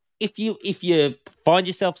 If you find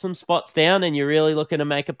yourself some spots down and you're really looking to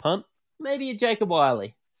make a punt, maybe a Jacob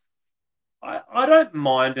Wiley. I don't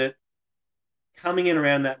mind it coming in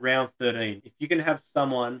around that round 13. If you can have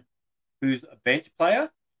someone who's a bench player,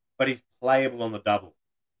 but he's playable on the double.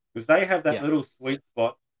 Because they have that Yeah. little sweet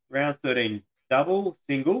spot, round 13, double,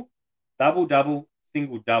 single, double, double,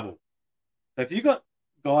 single, double. So if you've got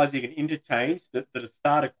guys you can interchange that are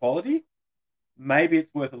starter quality, maybe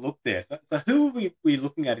it's worth a look there. So who are we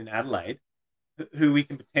looking at in Adelaide who we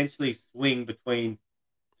can potentially swing between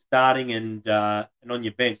starting and on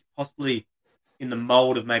your bench, possibly in the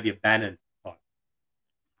mold of maybe a Bannon type?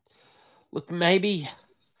 Look, maybe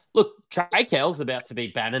look, Trey Kell's about to be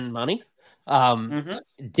Bannon money. Um, Mm-hmm.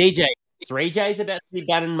 DJ 3J is about to be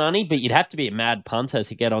Bannon money, but you'd have to be a mad punter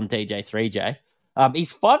to get on DJ 3J.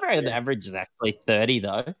 His 5 round Yeah. average is actually 30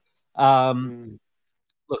 though. Um, Mm.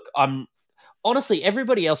 look, I'm honestly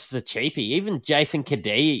everybody else is a cheapie. Even Jason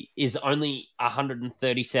Kadee is only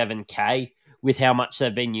 137K with how much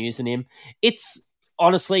they've been using him. It's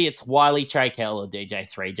honestly it's Wiley Trey Kell or DJ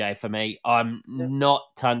 3J for me. I'm Yeah.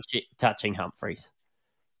 not touching Humphreys.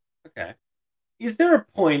 Okay. Is there a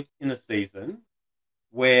point in the season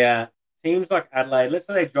where teams like Adelaide, let's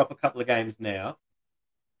say they drop a couple of games now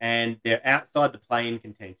and they're outside the play-in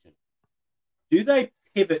contention, do they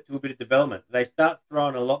pivot to a bit of development? Do they start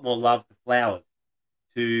throwing a lot more love to Flowers,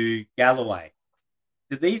 to Galloway?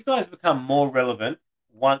 Do these guys become more relevant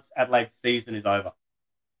once Adelaide's season is over?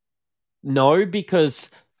 No, because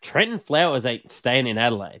Trenton Flowers ain't staying in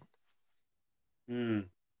Adelaide. Mm.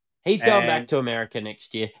 He's going back And to America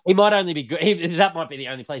next year. He might only be good. That might be the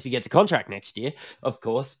only place he gets a contract next year, of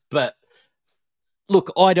course. But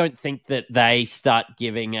look, I don't think that they start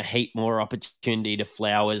giving a heap more opportunity to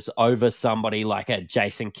Flowers over somebody like a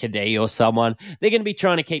Jason Kadee or someone. They're going to be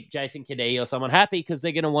trying to keep Jason Kadee or someone happy because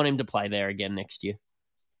they're going to want him to play there again next year.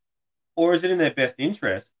 or is it in their best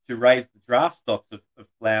interest to raise the draft stocks of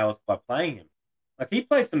Flowers by playing him? Like he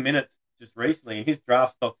played some minutes just recently, and his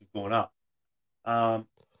draft stocks have gone up. Um,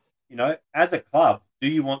 as a club, do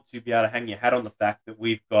you want to be able to hang your hat on the fact that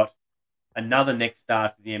we've got another next star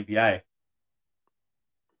to the NBA?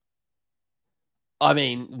 I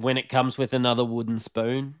mean, when it comes with another wooden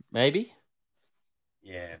spoon, maybe.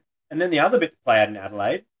 Yeah. And then the other bit to play out in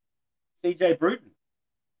Adelaide, CJ Bruton.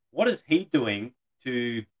 What is he doing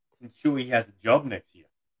to ensure he has a job next year?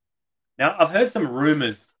 Now, I've heard some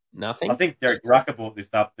rumors. I Nothing. think Derek Rucker brought this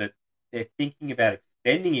up that they're thinking about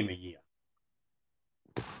extending him a year.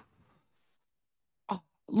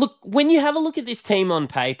 Look, when you have a look at this team on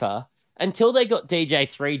paper, until they got DJ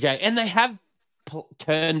 3J, and they have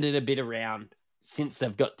turned it a bit around since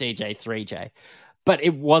they've got DJ 3J, but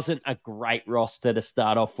it wasn't a great roster to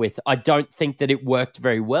start off with. I don't think that it worked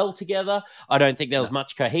very well together. I don't think there was No.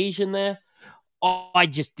 much cohesion there. I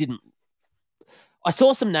just didn't. I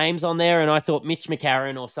saw some names on there, and I thought Mitch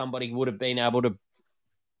McCarron or somebody would have been able to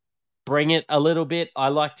bring it a little bit. I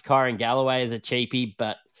liked Kyron Galloway as a cheapie,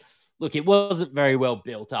 but look, it wasn't very well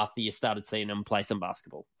built after you started seeing them play some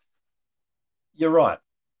basketball. You're right.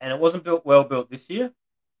 And it wasn't well built this year.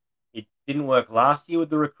 It didn't work last year with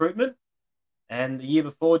the recruitment, and the year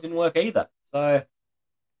before it didn't work either. So,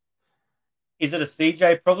 is it a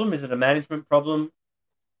CJ problem? Is it a management problem?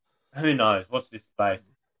 Who knows? What's this space?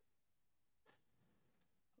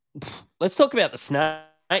 Let's talk about the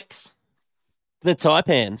Snakes, the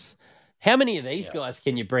Taipans. How many of these Yeah. guys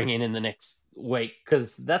can you bring in the next week?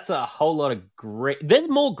 Because that's a whole lot of green. There's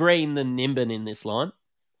more green than Nimbin in this line.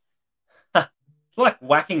 It's like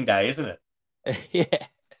whacking day, isn't it? Yeah,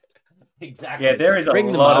 Yeah, exactly. there is a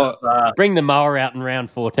Bring the lot of. mower, bring the mower out in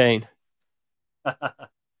round 14.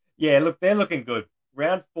 Yeah, look, they're looking good.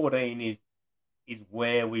 Round 14 is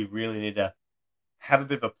where we really need to have a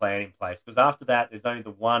bit of a plan in place because after that, there's only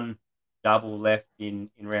the one double left in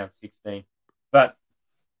round 16. But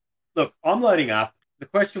look, I'm loading up. The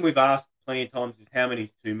question we've asked plenty of times is how many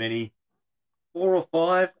is too many? 4 or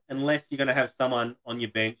 5, unless you're going to have someone on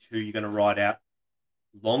your bench who you're going to ride out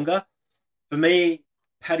longer. For me,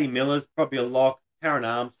 Paddy Miller's probably a lock. Taron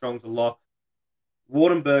Armstrong's a lock.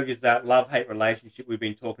 Wardenberg is that love-hate relationship we've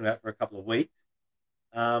been talking about for a couple of weeks.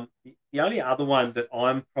 The only other one that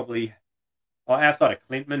I'm probably outside of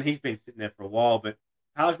Clintman, he's been sitting there for a while, but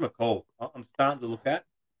Taj McCall, I'm starting to look at.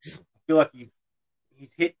 I feel like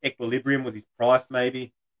he's hit equilibrium with his price,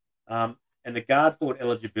 maybe. And the guard forward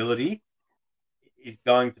eligibility is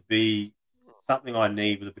going to be something I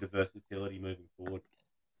need with a bit of versatility moving forward.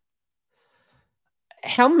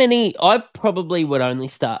 How many? I probably would only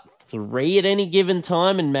start three at any given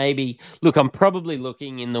time, and maybe look. I'm probably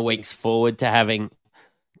looking in the weeks forward to having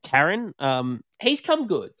Taryn. He's come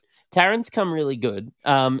good. Taryn's come really good.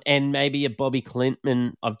 And maybe a Bobby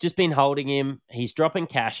Clintman. I've just been holding him. He's dropping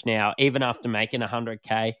cash now, even after making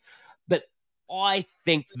 100K. But I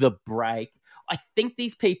think the break. I think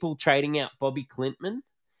these people trading out Bobby Clintman,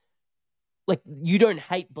 like, you don't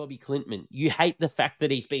hate Bobby Clintman. You hate the fact that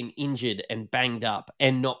he's been injured and banged up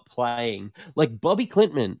and not playing. Like, Bobby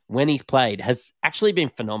Clintman, when he's played, has actually been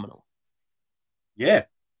phenomenal. Yeah,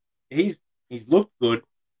 he's he's looked good,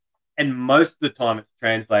 and most of the time it's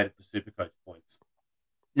translated to Supercoach points.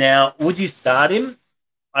 Now, would you start him?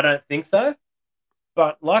 I don't think so.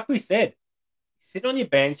 But like we said, sit on your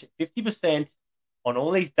bench at 50% on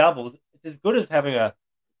all these doubles. It's as good as having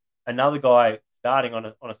another guy starting on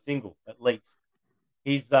a single at least.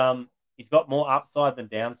 He's got more upside than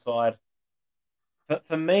downside.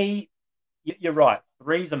 For me, you're right.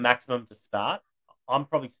 Three's a maximum to start. I'm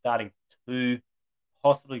probably starting two,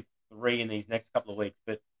 possibly three in these next couple of weeks.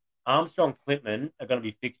 But Armstrong, Clintman are going to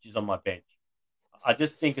be fixtures on my bench. I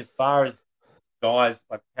just think as far as guys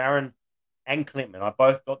like Karen and Clintman, I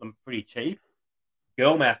both got them pretty cheap.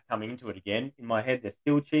 Girl math coming into it again. In my head, they're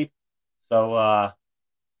still cheap. So,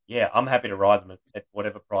 yeah, I'm happy to ride them at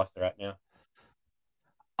whatever price they're at now.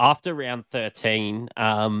 After round 13,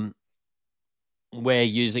 we're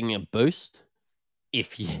using a boost.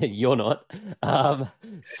 If you're not,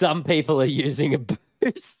 some people are using a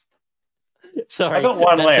boost. I Sorry, got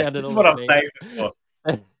one that left. sounded This a is what lot I'm meaner. saving it for.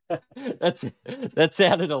 That's that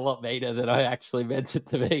sounded a lot meaner than I actually meant it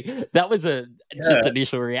to be. That was a just Yeah,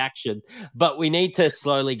 initial reaction. But we need to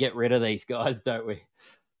slowly get rid of these guys, don't we?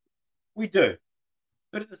 we do.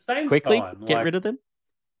 But at the same Quickly time, get like, rid of them.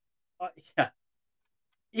 yeah,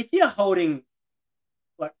 if you're holding,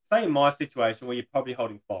 like, say in my situation where you're probably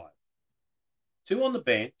holding five, two on the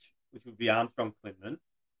bench, which would be Armstrong, Clinton.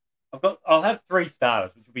 I'll have three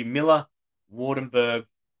starters, which will be Miller, Wardenberg,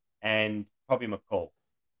 and probably McCall.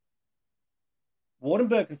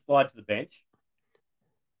 Wardenberg can slide to the bench.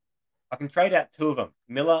 I can trade out two of them,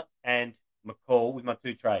 Miller and McCall, with my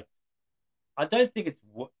two trades. I don't think it's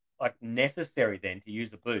like necessary then to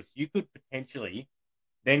use a boost. You could potentially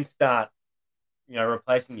then start,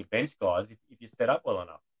 replacing your bench guys if you set up well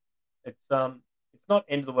enough. It's not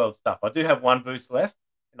end of the world stuff. I do have one boost left,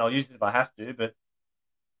 and I'll use it if I have to. But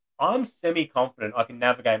I'm semi confident I can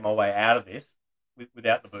navigate my way out of this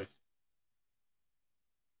without the boost.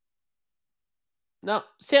 No,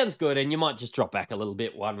 sounds good. And you might just drop back a little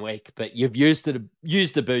bit one week, but you've used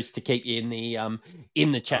the boost to keep you in the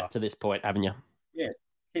Uh, chat to this point, haven't you? yeah,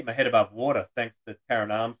 keep my head above water thanks to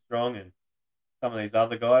Taron Armstrong and some of these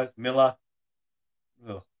other guys. Miller.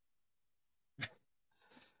 Ugh.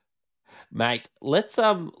 Mate, let's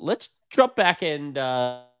drop back and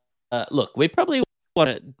look, we don't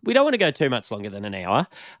want to go too much longer than an hour.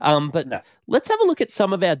 But No. let's have a look at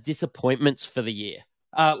some of our disappointments for the year.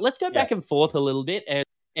 Let's go Yeah. back and forth a little bit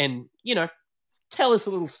and tell us a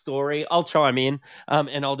little story. I'll chime in,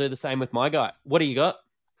 and I'll do the same with my guy. What do you got?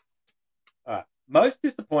 All right. Most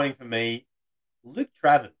disappointing for me, Luke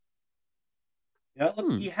Travers. Look,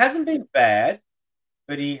 Hmm. he hasn't been bad,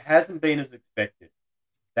 but he hasn't been as expected.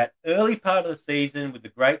 That early part of the season with the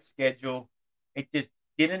great schedule, it just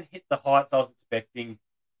didn't hit the heights I was expecting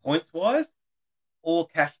points wise or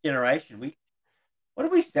cash generation. What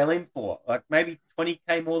did we sell him for? Like maybe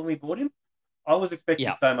 20K more than we bought him? I was expecting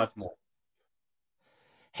Yeah, so much more.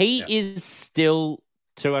 he Yeah. is still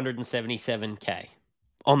 277K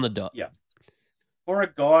on the dot. Yeah. For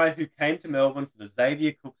a guy who came to Melbourne for the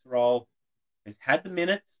Xavier Cooks role, has had the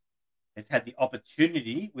minutes, has had the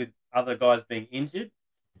opportunity with other guys being injured.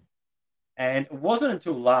 And it wasn't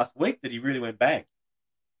until last week that he really went bang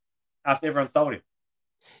after everyone sold him.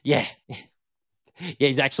 Yeah, yeah,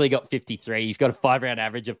 he's actually got 53. He's got a 5 round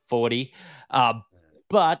average of 40.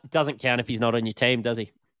 But doesn't count if he's not on your team, does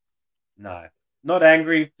he? No, not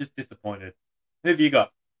angry, just disappointed. Who have you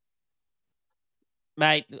got?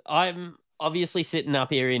 Mate, I'm obviously sitting up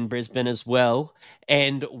here in Brisbane as well.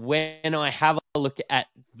 And when I have a look at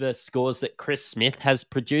the scores that Chris Smith has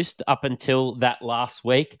produced up until that last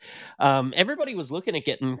week, everybody was looking at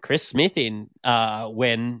getting Chris Smith in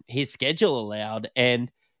when his schedule allowed, and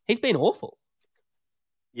he's been awful.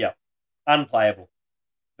 Yeah, unplayable.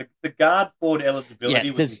 The guard forward Yeah, eligibility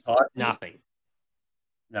was there's enticing. nothing.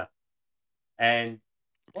 No, and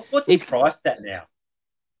What's he He's priced at now?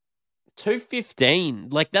 215.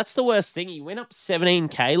 Like, that's the worst thing. He went up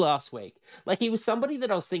 17K last week. Like, he was somebody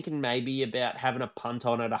that I was thinking maybe about having a punt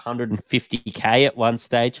on at 150K at one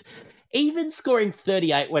stage. Even scoring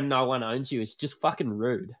 38 when no one owns you is just fucking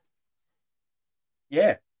rude.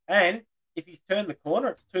 Yeah, and if he's turned the corner,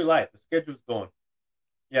 it's too late. The schedule's gone.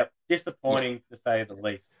 Yep, Yeah. disappointing to say the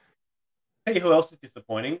least. Tell you who else is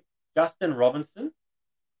disappointing? Justin Robinson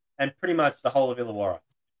and pretty much the whole of Illawarra.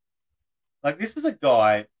 Like this is a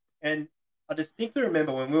guy, and I distinctly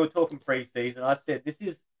remember when we were talking preseason, I said this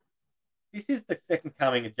is the second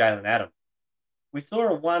coming of Jalen Adams. We saw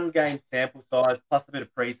a one game sample size plus a bit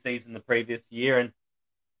of preseason the previous year, and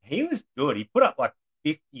he was good. He put up like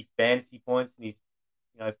 50 fantasy points in his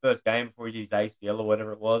first game before he did his ACL or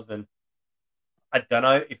whatever it was. And I don't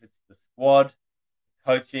know if it's the squad,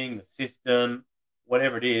 coaching, the system,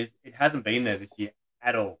 whatever it is, it hasn't been there this year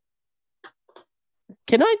at all.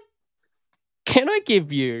 Can I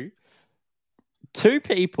give you two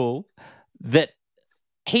people that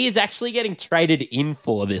he is actually getting traded in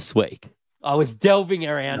for this week? I was delving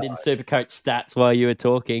around No. in Supercoach stats while you were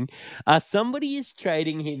talking. Somebody is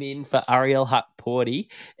trading him in for Ariel Hutt-Porty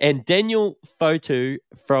and Daniel Fotu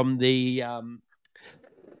from the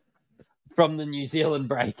New Zealand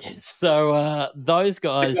Breakers. So those The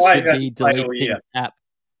guys guy who should be hasn't played all deleting year. app.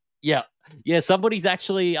 Yeah. Yeah, somebody's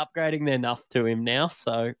actually upgrading their nuff to him now.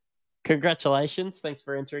 So congratulations. Thanks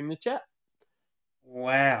for entering the chat.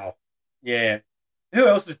 Wow. Yeah. Who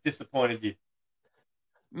else has disappointed you?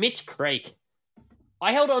 Mitch Creek.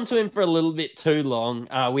 I held on to him for a little bit too long.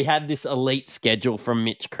 We had this elite schedule from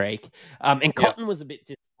Mitch Creek, and Yeah. Cotton was a bit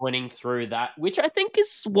disappointing through that, which I think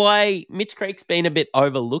is why Mitch Creek's been a bit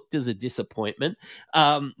overlooked as a disappointment.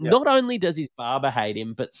 Yeah. Not only does his barber hate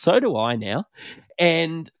him, but so do I now.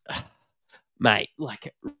 And mate,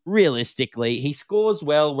 like realistically, he scores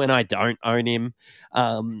well when I don't own him.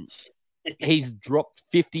 He's dropped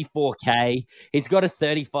 54K. He's got a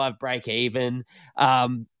 35 break even.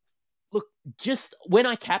 Look, just when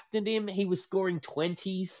I captained him, he was scoring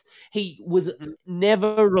 20s. He was Mhm.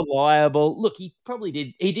 never reliable. Look, he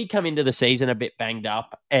did come into the season a bit banged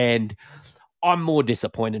up, and I'm more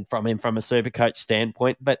disappointed from him from a super coach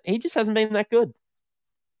standpoint, but he just hasn't been that good.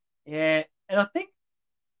 Yeah. And I think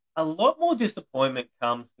a lot more disappointment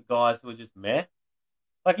comes to guys who are just meh.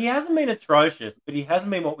 Like he hasn't been atrocious, but he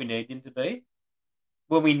hasn't been what we need him to be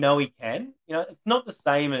when we know he can. It's not the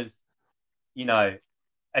same as, you know,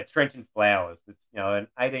 a Trenton Flowers that's, an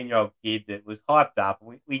 18-year-old kid that was hyped up.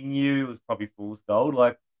 And we knew it was probably fool's gold.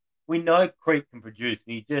 Like we know Creek can produce,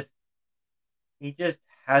 and he just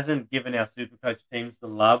hasn't given our Supercoach teams the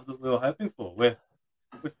love that we were hoping for. We're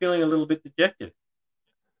feeling a little bit dejected.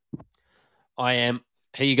 I am.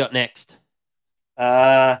 Who you got next?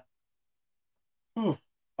 Uh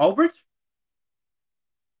Aldrich?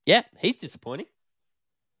 Yeah, he's disappointing.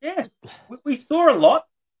 Yeah. We saw a lot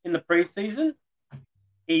in the preseason.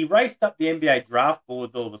 He raced up the NBA draft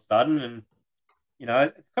boards all of a sudden, and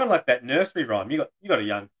it's kind of like that nursery rhyme. You got a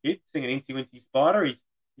young kid singing "Incy Wincy Spider." He's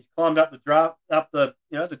climbed up the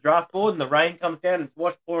draft board, and the rain comes down and it's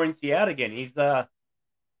washed poor Incy out again. He's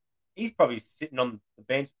probably sitting on the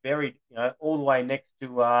bench, buried, all the way next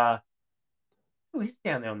to who is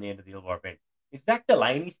down there on the end of the Illawarra bench? Is Zach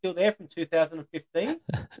Delaney still there from 2015?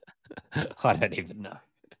 I don't even know.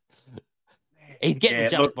 He's getting Yeah,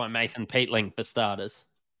 jumped look, by Mason Peatling for starters.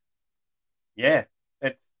 yeah,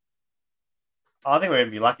 it's I think we're going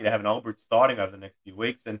to be lucky to have an Aldrich sighting over the next few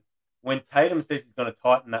weeks. And when Tatum says he's going to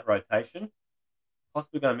tighten that rotation,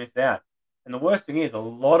 possibly going to miss out. And the worst thing is, a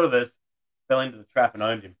lot of us fell into the trap and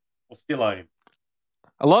owned him, or still own him.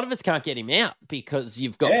 A lot of us can't get him out because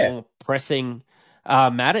you've got Yeah. more pressing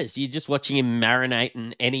matters. You're just watching him marinate,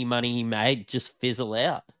 and any money he made just fizzle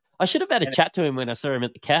out. I should have had a And chat to him when I saw him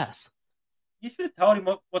at the Cass. you should have told him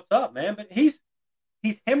what's up, man. But he's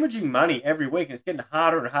hemorrhaging money every week, and it's getting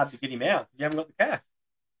harder and harder to get him out because you haven't got the cash.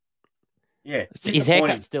 Yeah, His disappointing.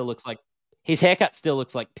 haircut still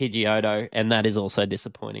looks like Pidgeotto, and that is also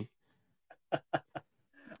disappointing.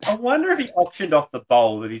 I wonder if he auctioned off the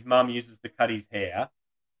bowl that his mum uses to cut his hair,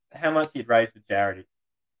 how much he'd raise for charity.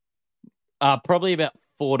 Probably about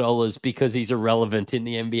 $4 because he's irrelevant in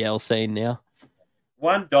the NBL scene now.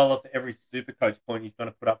 $1 for every super coach point he's going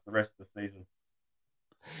to put up for the rest of the season.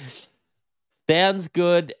 Sounds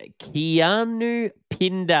good. Keanu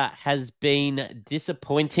Pinder has been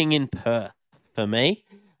disappointing in Perth for me.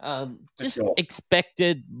 Just sure.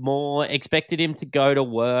 expected more, expected him to go to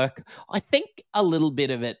work. I think a little bit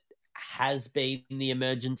of it has been the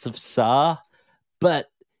emergence of Saar, but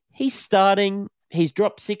he's starting. He's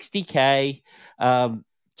dropped 60K.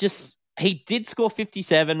 Just He did score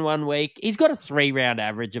 57 one week. He's got a 3-round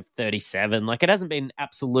average of 37. Like, it hasn't been an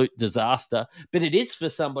absolute disaster, but it is for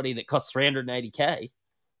somebody that costs 380K.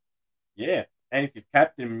 Yeah. And if you've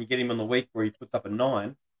captain him and you get him on the week where he puts up a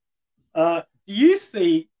 9, do you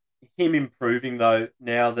see him improving, though,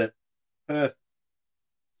 now that Perth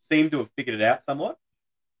seem to have figured it out somewhat?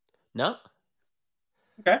 No.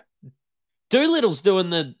 Okay. Doolittle's doing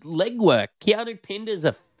the legwork. Keanu Pinder's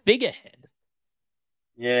a figurehead.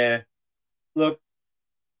 Yeah. Look,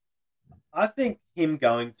 I think him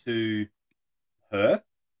going to Perth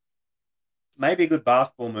may be a good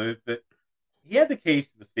basketball move, but he had the keys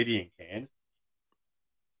to the city in Cairns.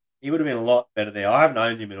 He would have been a lot better there. I haven't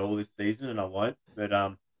owned him at all this season, and I won't. But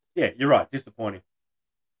yeah, you're right. Disappointing.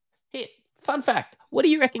 Here, fun fact. What do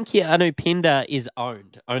you reckon Keanu Pinder is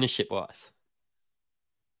owned, ownership-wise?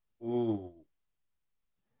 Ooh,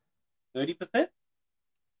 30%.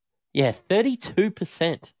 Yeah,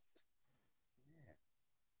 32%.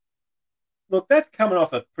 Look, that's coming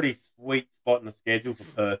off a pretty sweet spot in the schedule for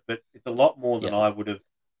Perth, but it's a lot more than Yeah. I would have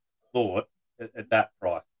thought at that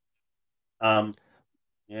price. Um,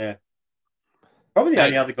 yeah, probably the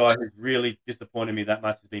only Mate, other guy who's really disappointed me that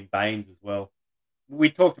much has been Baines as well. We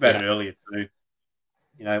talked about it yeah. earlier too.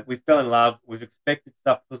 You know, we fell in love. We've expected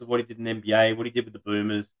stuff because of what he did in the NBA, what he did with the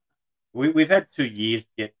Boomers. We've had 2 years to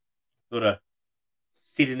get sort of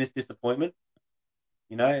sit in this disappointment.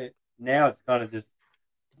 You know, now it's kind of just,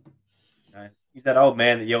 he's that old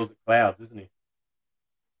man that yells at clouds, isn't he?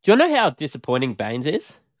 Do you know how disappointing Baines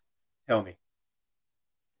is? Tell me.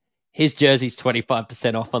 His jersey's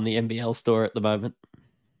 25% off on the NBL store at the moment.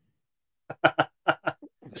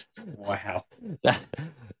 Wow.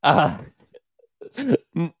 uh,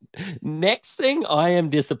 Next thing I am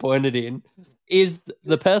disappointed in is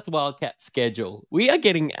the Perth Wildcats schedule. We are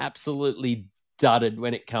getting absolutely dudded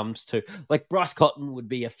when it comes to, like, Bryce Cotton would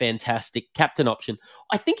be a fantastic captain option.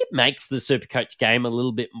 I think it makes the Supercoach game a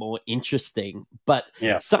little bit more interesting, but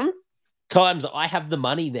Yeah. sometimes I have the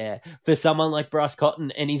money there for someone like Bryce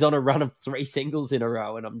Cotton and he's on a run of 3 singles in a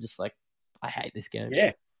row and I'm just like, I hate this game.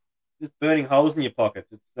 Yeah. Just burning holes in your pockets.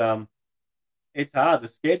 It's hard. The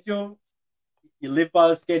schedule, you live by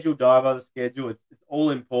the schedule, die by the schedule. It's all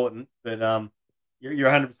important, but you're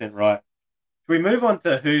 100% right. Should we move on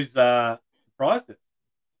to who's surprised us?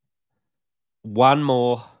 One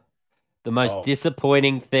more. The most Oh,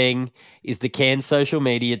 disappointing thing is the Cairns social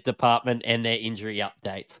media department and their injury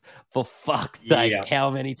updates. For fuck's sake, yeah.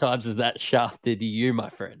 how many times has that shafted you, my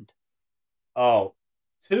friend? Oh,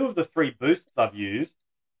 two of the three boosts I've used,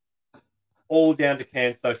 all down to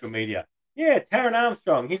Cairns social media. Yeah, Taron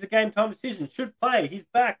Armstrong, he's a game time decision, should play, he's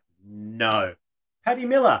back. No. Paddy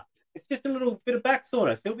Miller, it's just a little bit of back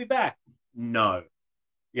soreness, he'll be back. No.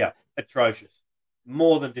 Yeah, atrocious.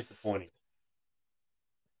 More than disappointing.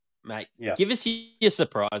 Mate, Yeah. give us your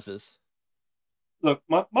surprises. Look,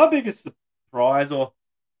 my biggest surprise, or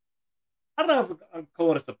I don't know if I'd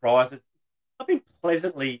call it a surprise, I've been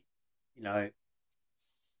pleasantly, you know,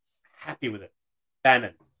 happy with it.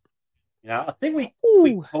 Bannon. I think we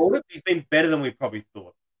Ooh. called it. He's been better than we probably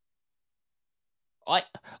thought. I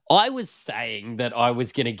I was saying that I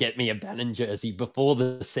was going to get me a Bannon jersey before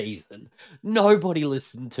the season. Nobody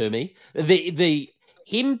listened to me. The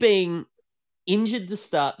him being injured to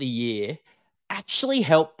start the year actually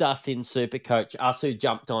helped us in Supercoach, us who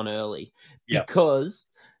jumped on early, Yeah, because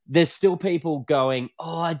there's still people going,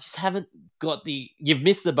 oh, I just haven't got you've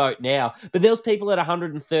missed the boat now. But there was people at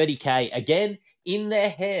 130K. Again, in their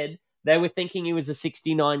head, they were thinking he was a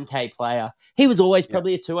 69K player. He was always yeah,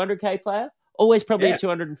 probably a 200K player, always probably a yeah,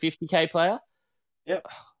 250K player. yeah.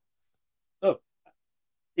 Look,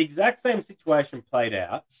 the exact same situation played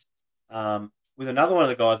out with another one of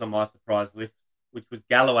the guys on my surprise list, which was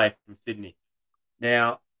Galloway from Sydney.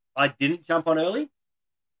 Now, I didn't jump on early,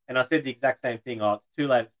 and I said the exact same thing. Oh, it's too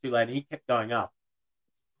late, and he kept going up.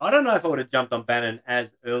 I don't know if I would have jumped on Bannon as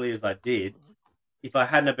early as I did if I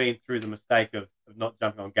hadn't have been through the mistake of not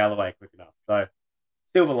jumping on Galloway quick enough. So,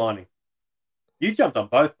 silver lining. You jumped on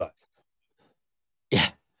both, though. Yeah,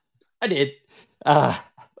 I did. Uh,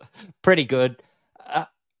 Pretty good. Uh,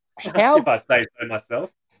 If how I say so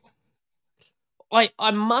myself.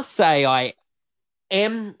 I must say I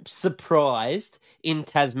am surprised in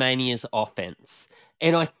Tasmania's offense.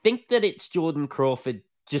 And I think that it's Jordan Crawford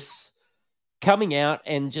just coming out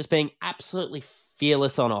and just being absolutely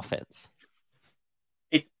fearless on offense.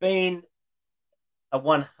 It's been a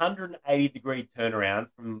 180-degree turnaround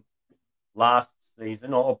from last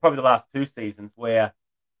season, or probably the last 2 seasons, where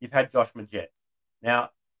you've had Josh Majette. Now,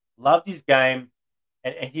 loved his game,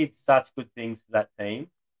 and he did such good things for that team.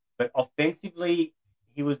 But offensively,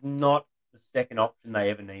 he was not the second option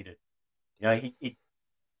they ever needed. He'd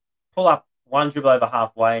pull up one dribble over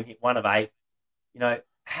halfway and hit one of 8.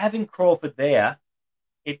 Having Crawford there,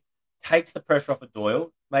 it takes the pressure off of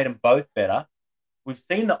Doyle, made them both better. We've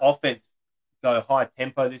seen the offense go high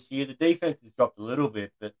tempo this year. The defense has dropped a little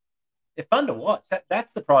bit, but they're fun to watch.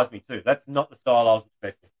 That surprised me too. That's not the style I was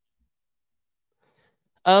expecting.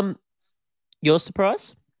 Your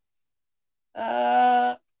surprise?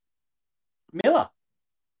 Miller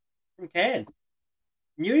from Cairns.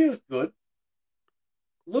 Knew he was good.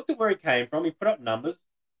 Looked at where he came from. He put up numbers.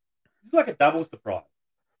 This is like a double surprise.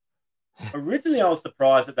 Originally, I was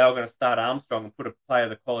surprised that they were going to start Armstrong and put a player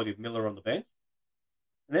the quality of Miller on the bench.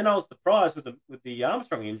 And then I was surprised with the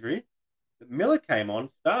Armstrong injury that Miller came on,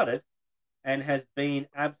 started, and has been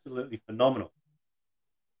absolutely phenomenal.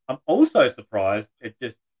 I'm also surprised at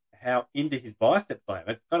just how into his biceps I am.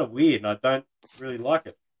 It's kind of weird, and I don't really like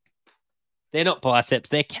it. They're not biceps;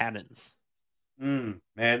 they're cannons. Man,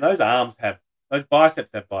 those biceps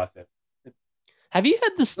have biceps. Have you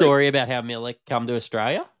heard the story about how Miller come to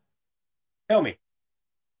Australia? Tell me.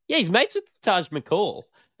 Yeah, he's mates with Taj McCall,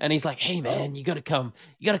 and he's like, "Hey, man, you got to come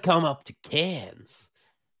up to Cairns."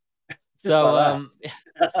 So,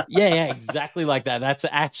 yeah, exactly like that. That's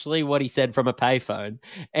actually what he said from a payphone,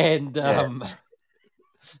 and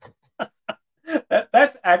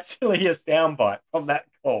that's actually a soundbite from that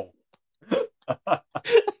call.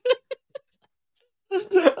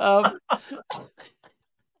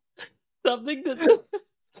 Something that's.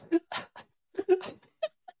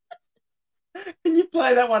 Can you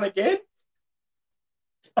play that one again?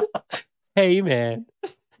 Hey, man.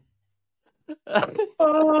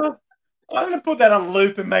 I'm going to put that on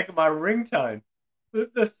loop and make it my ringtone.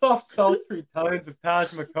 The soft, sultry tones of Taj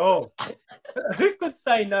McCall. Who could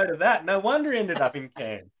say no to that? No wonder he ended up in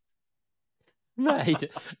Cairns. Mate,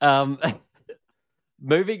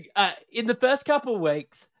 moving in the first couple of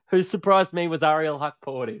weeks, who surprised me was Ariel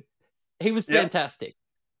Huckporty. He was fantastic.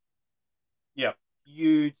 Yep,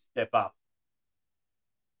 huge step up.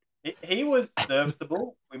 He was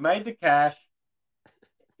serviceable. We made the cash.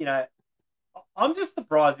 I'm just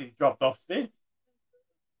surprised he's dropped off since.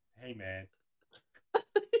 Hey, man.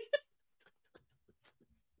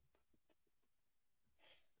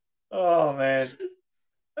 Oh, man.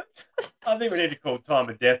 I think we need to call time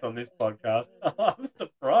of death on this podcast. I'm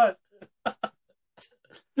surprised.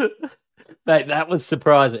 Mate, that was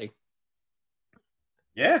surprising.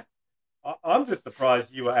 Yeah. I'm just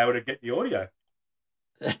surprised you were able to get the audio.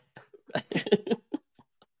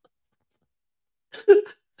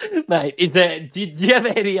 Mate, did you have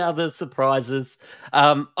any other surprises?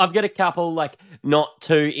 I've got a couple, not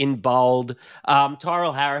too in bold.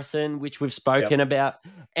 Tyrell Harrison, which we've spoken about,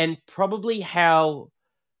 and probably how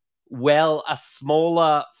well a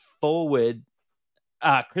smaller forward,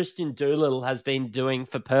 Christian Doolittle, has been doing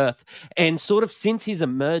for Perth. And sort of since his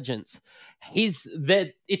emergence,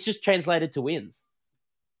 it's just translated to wins.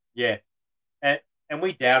 Yeah. And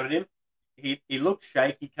we doubted him. He looked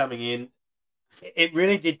shaky coming in. It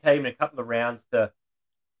really did take him a couple of rounds to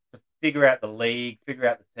figure out the league, figure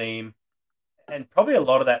out the team. And probably a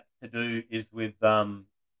lot of that to do is with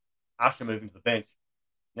Usher moving to the bench.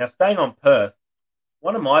 Now, staying on Perth,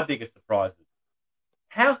 one of my biggest surprises,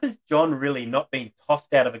 how has John really not been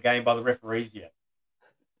tossed out of a game by the referees yet?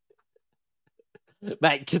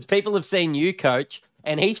 Mate, because people have seen you, coach,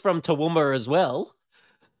 and he's from Toowoomba as well.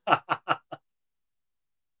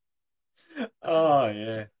 Oh,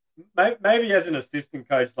 yeah. Maybe as an assistant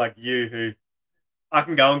coach like you, who I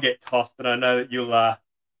can go and get tossed, and I know that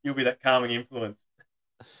you'll be that calming influence.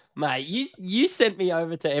 Mate, you sent me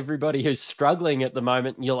over to everybody who's struggling at the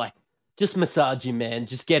moment, and you're like, just massage him, man.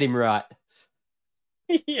 Just get him right.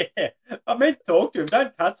 Yeah, I meant to talk to him.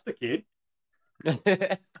 Don't touch the kid.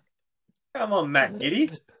 Come on, Matt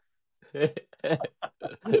Giddy.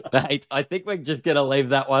 Mate, I think we're just going to leave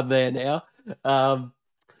that one there now.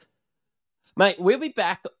 Mate, we'll be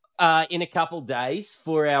back in a couple days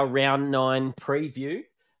for our round 9 preview.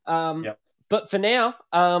 But for now,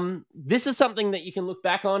 this is something that you can look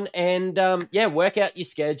back on and, work out your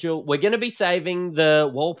schedule. We're going to be saving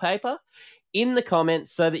the wallpaper in the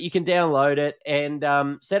comments so that you can download it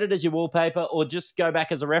and set it as your wallpaper, or just go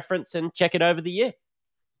back as a reference and check it over the year.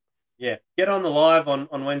 Yeah, get on the live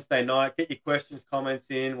on Wednesday night. Get your questions, comments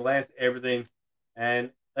in. We'll answer everything.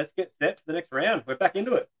 And let's get set for the next round. We're back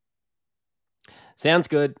into it. Sounds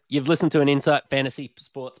good. You've listened to an Insight Fantasy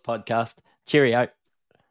Sports podcast. Cheerio.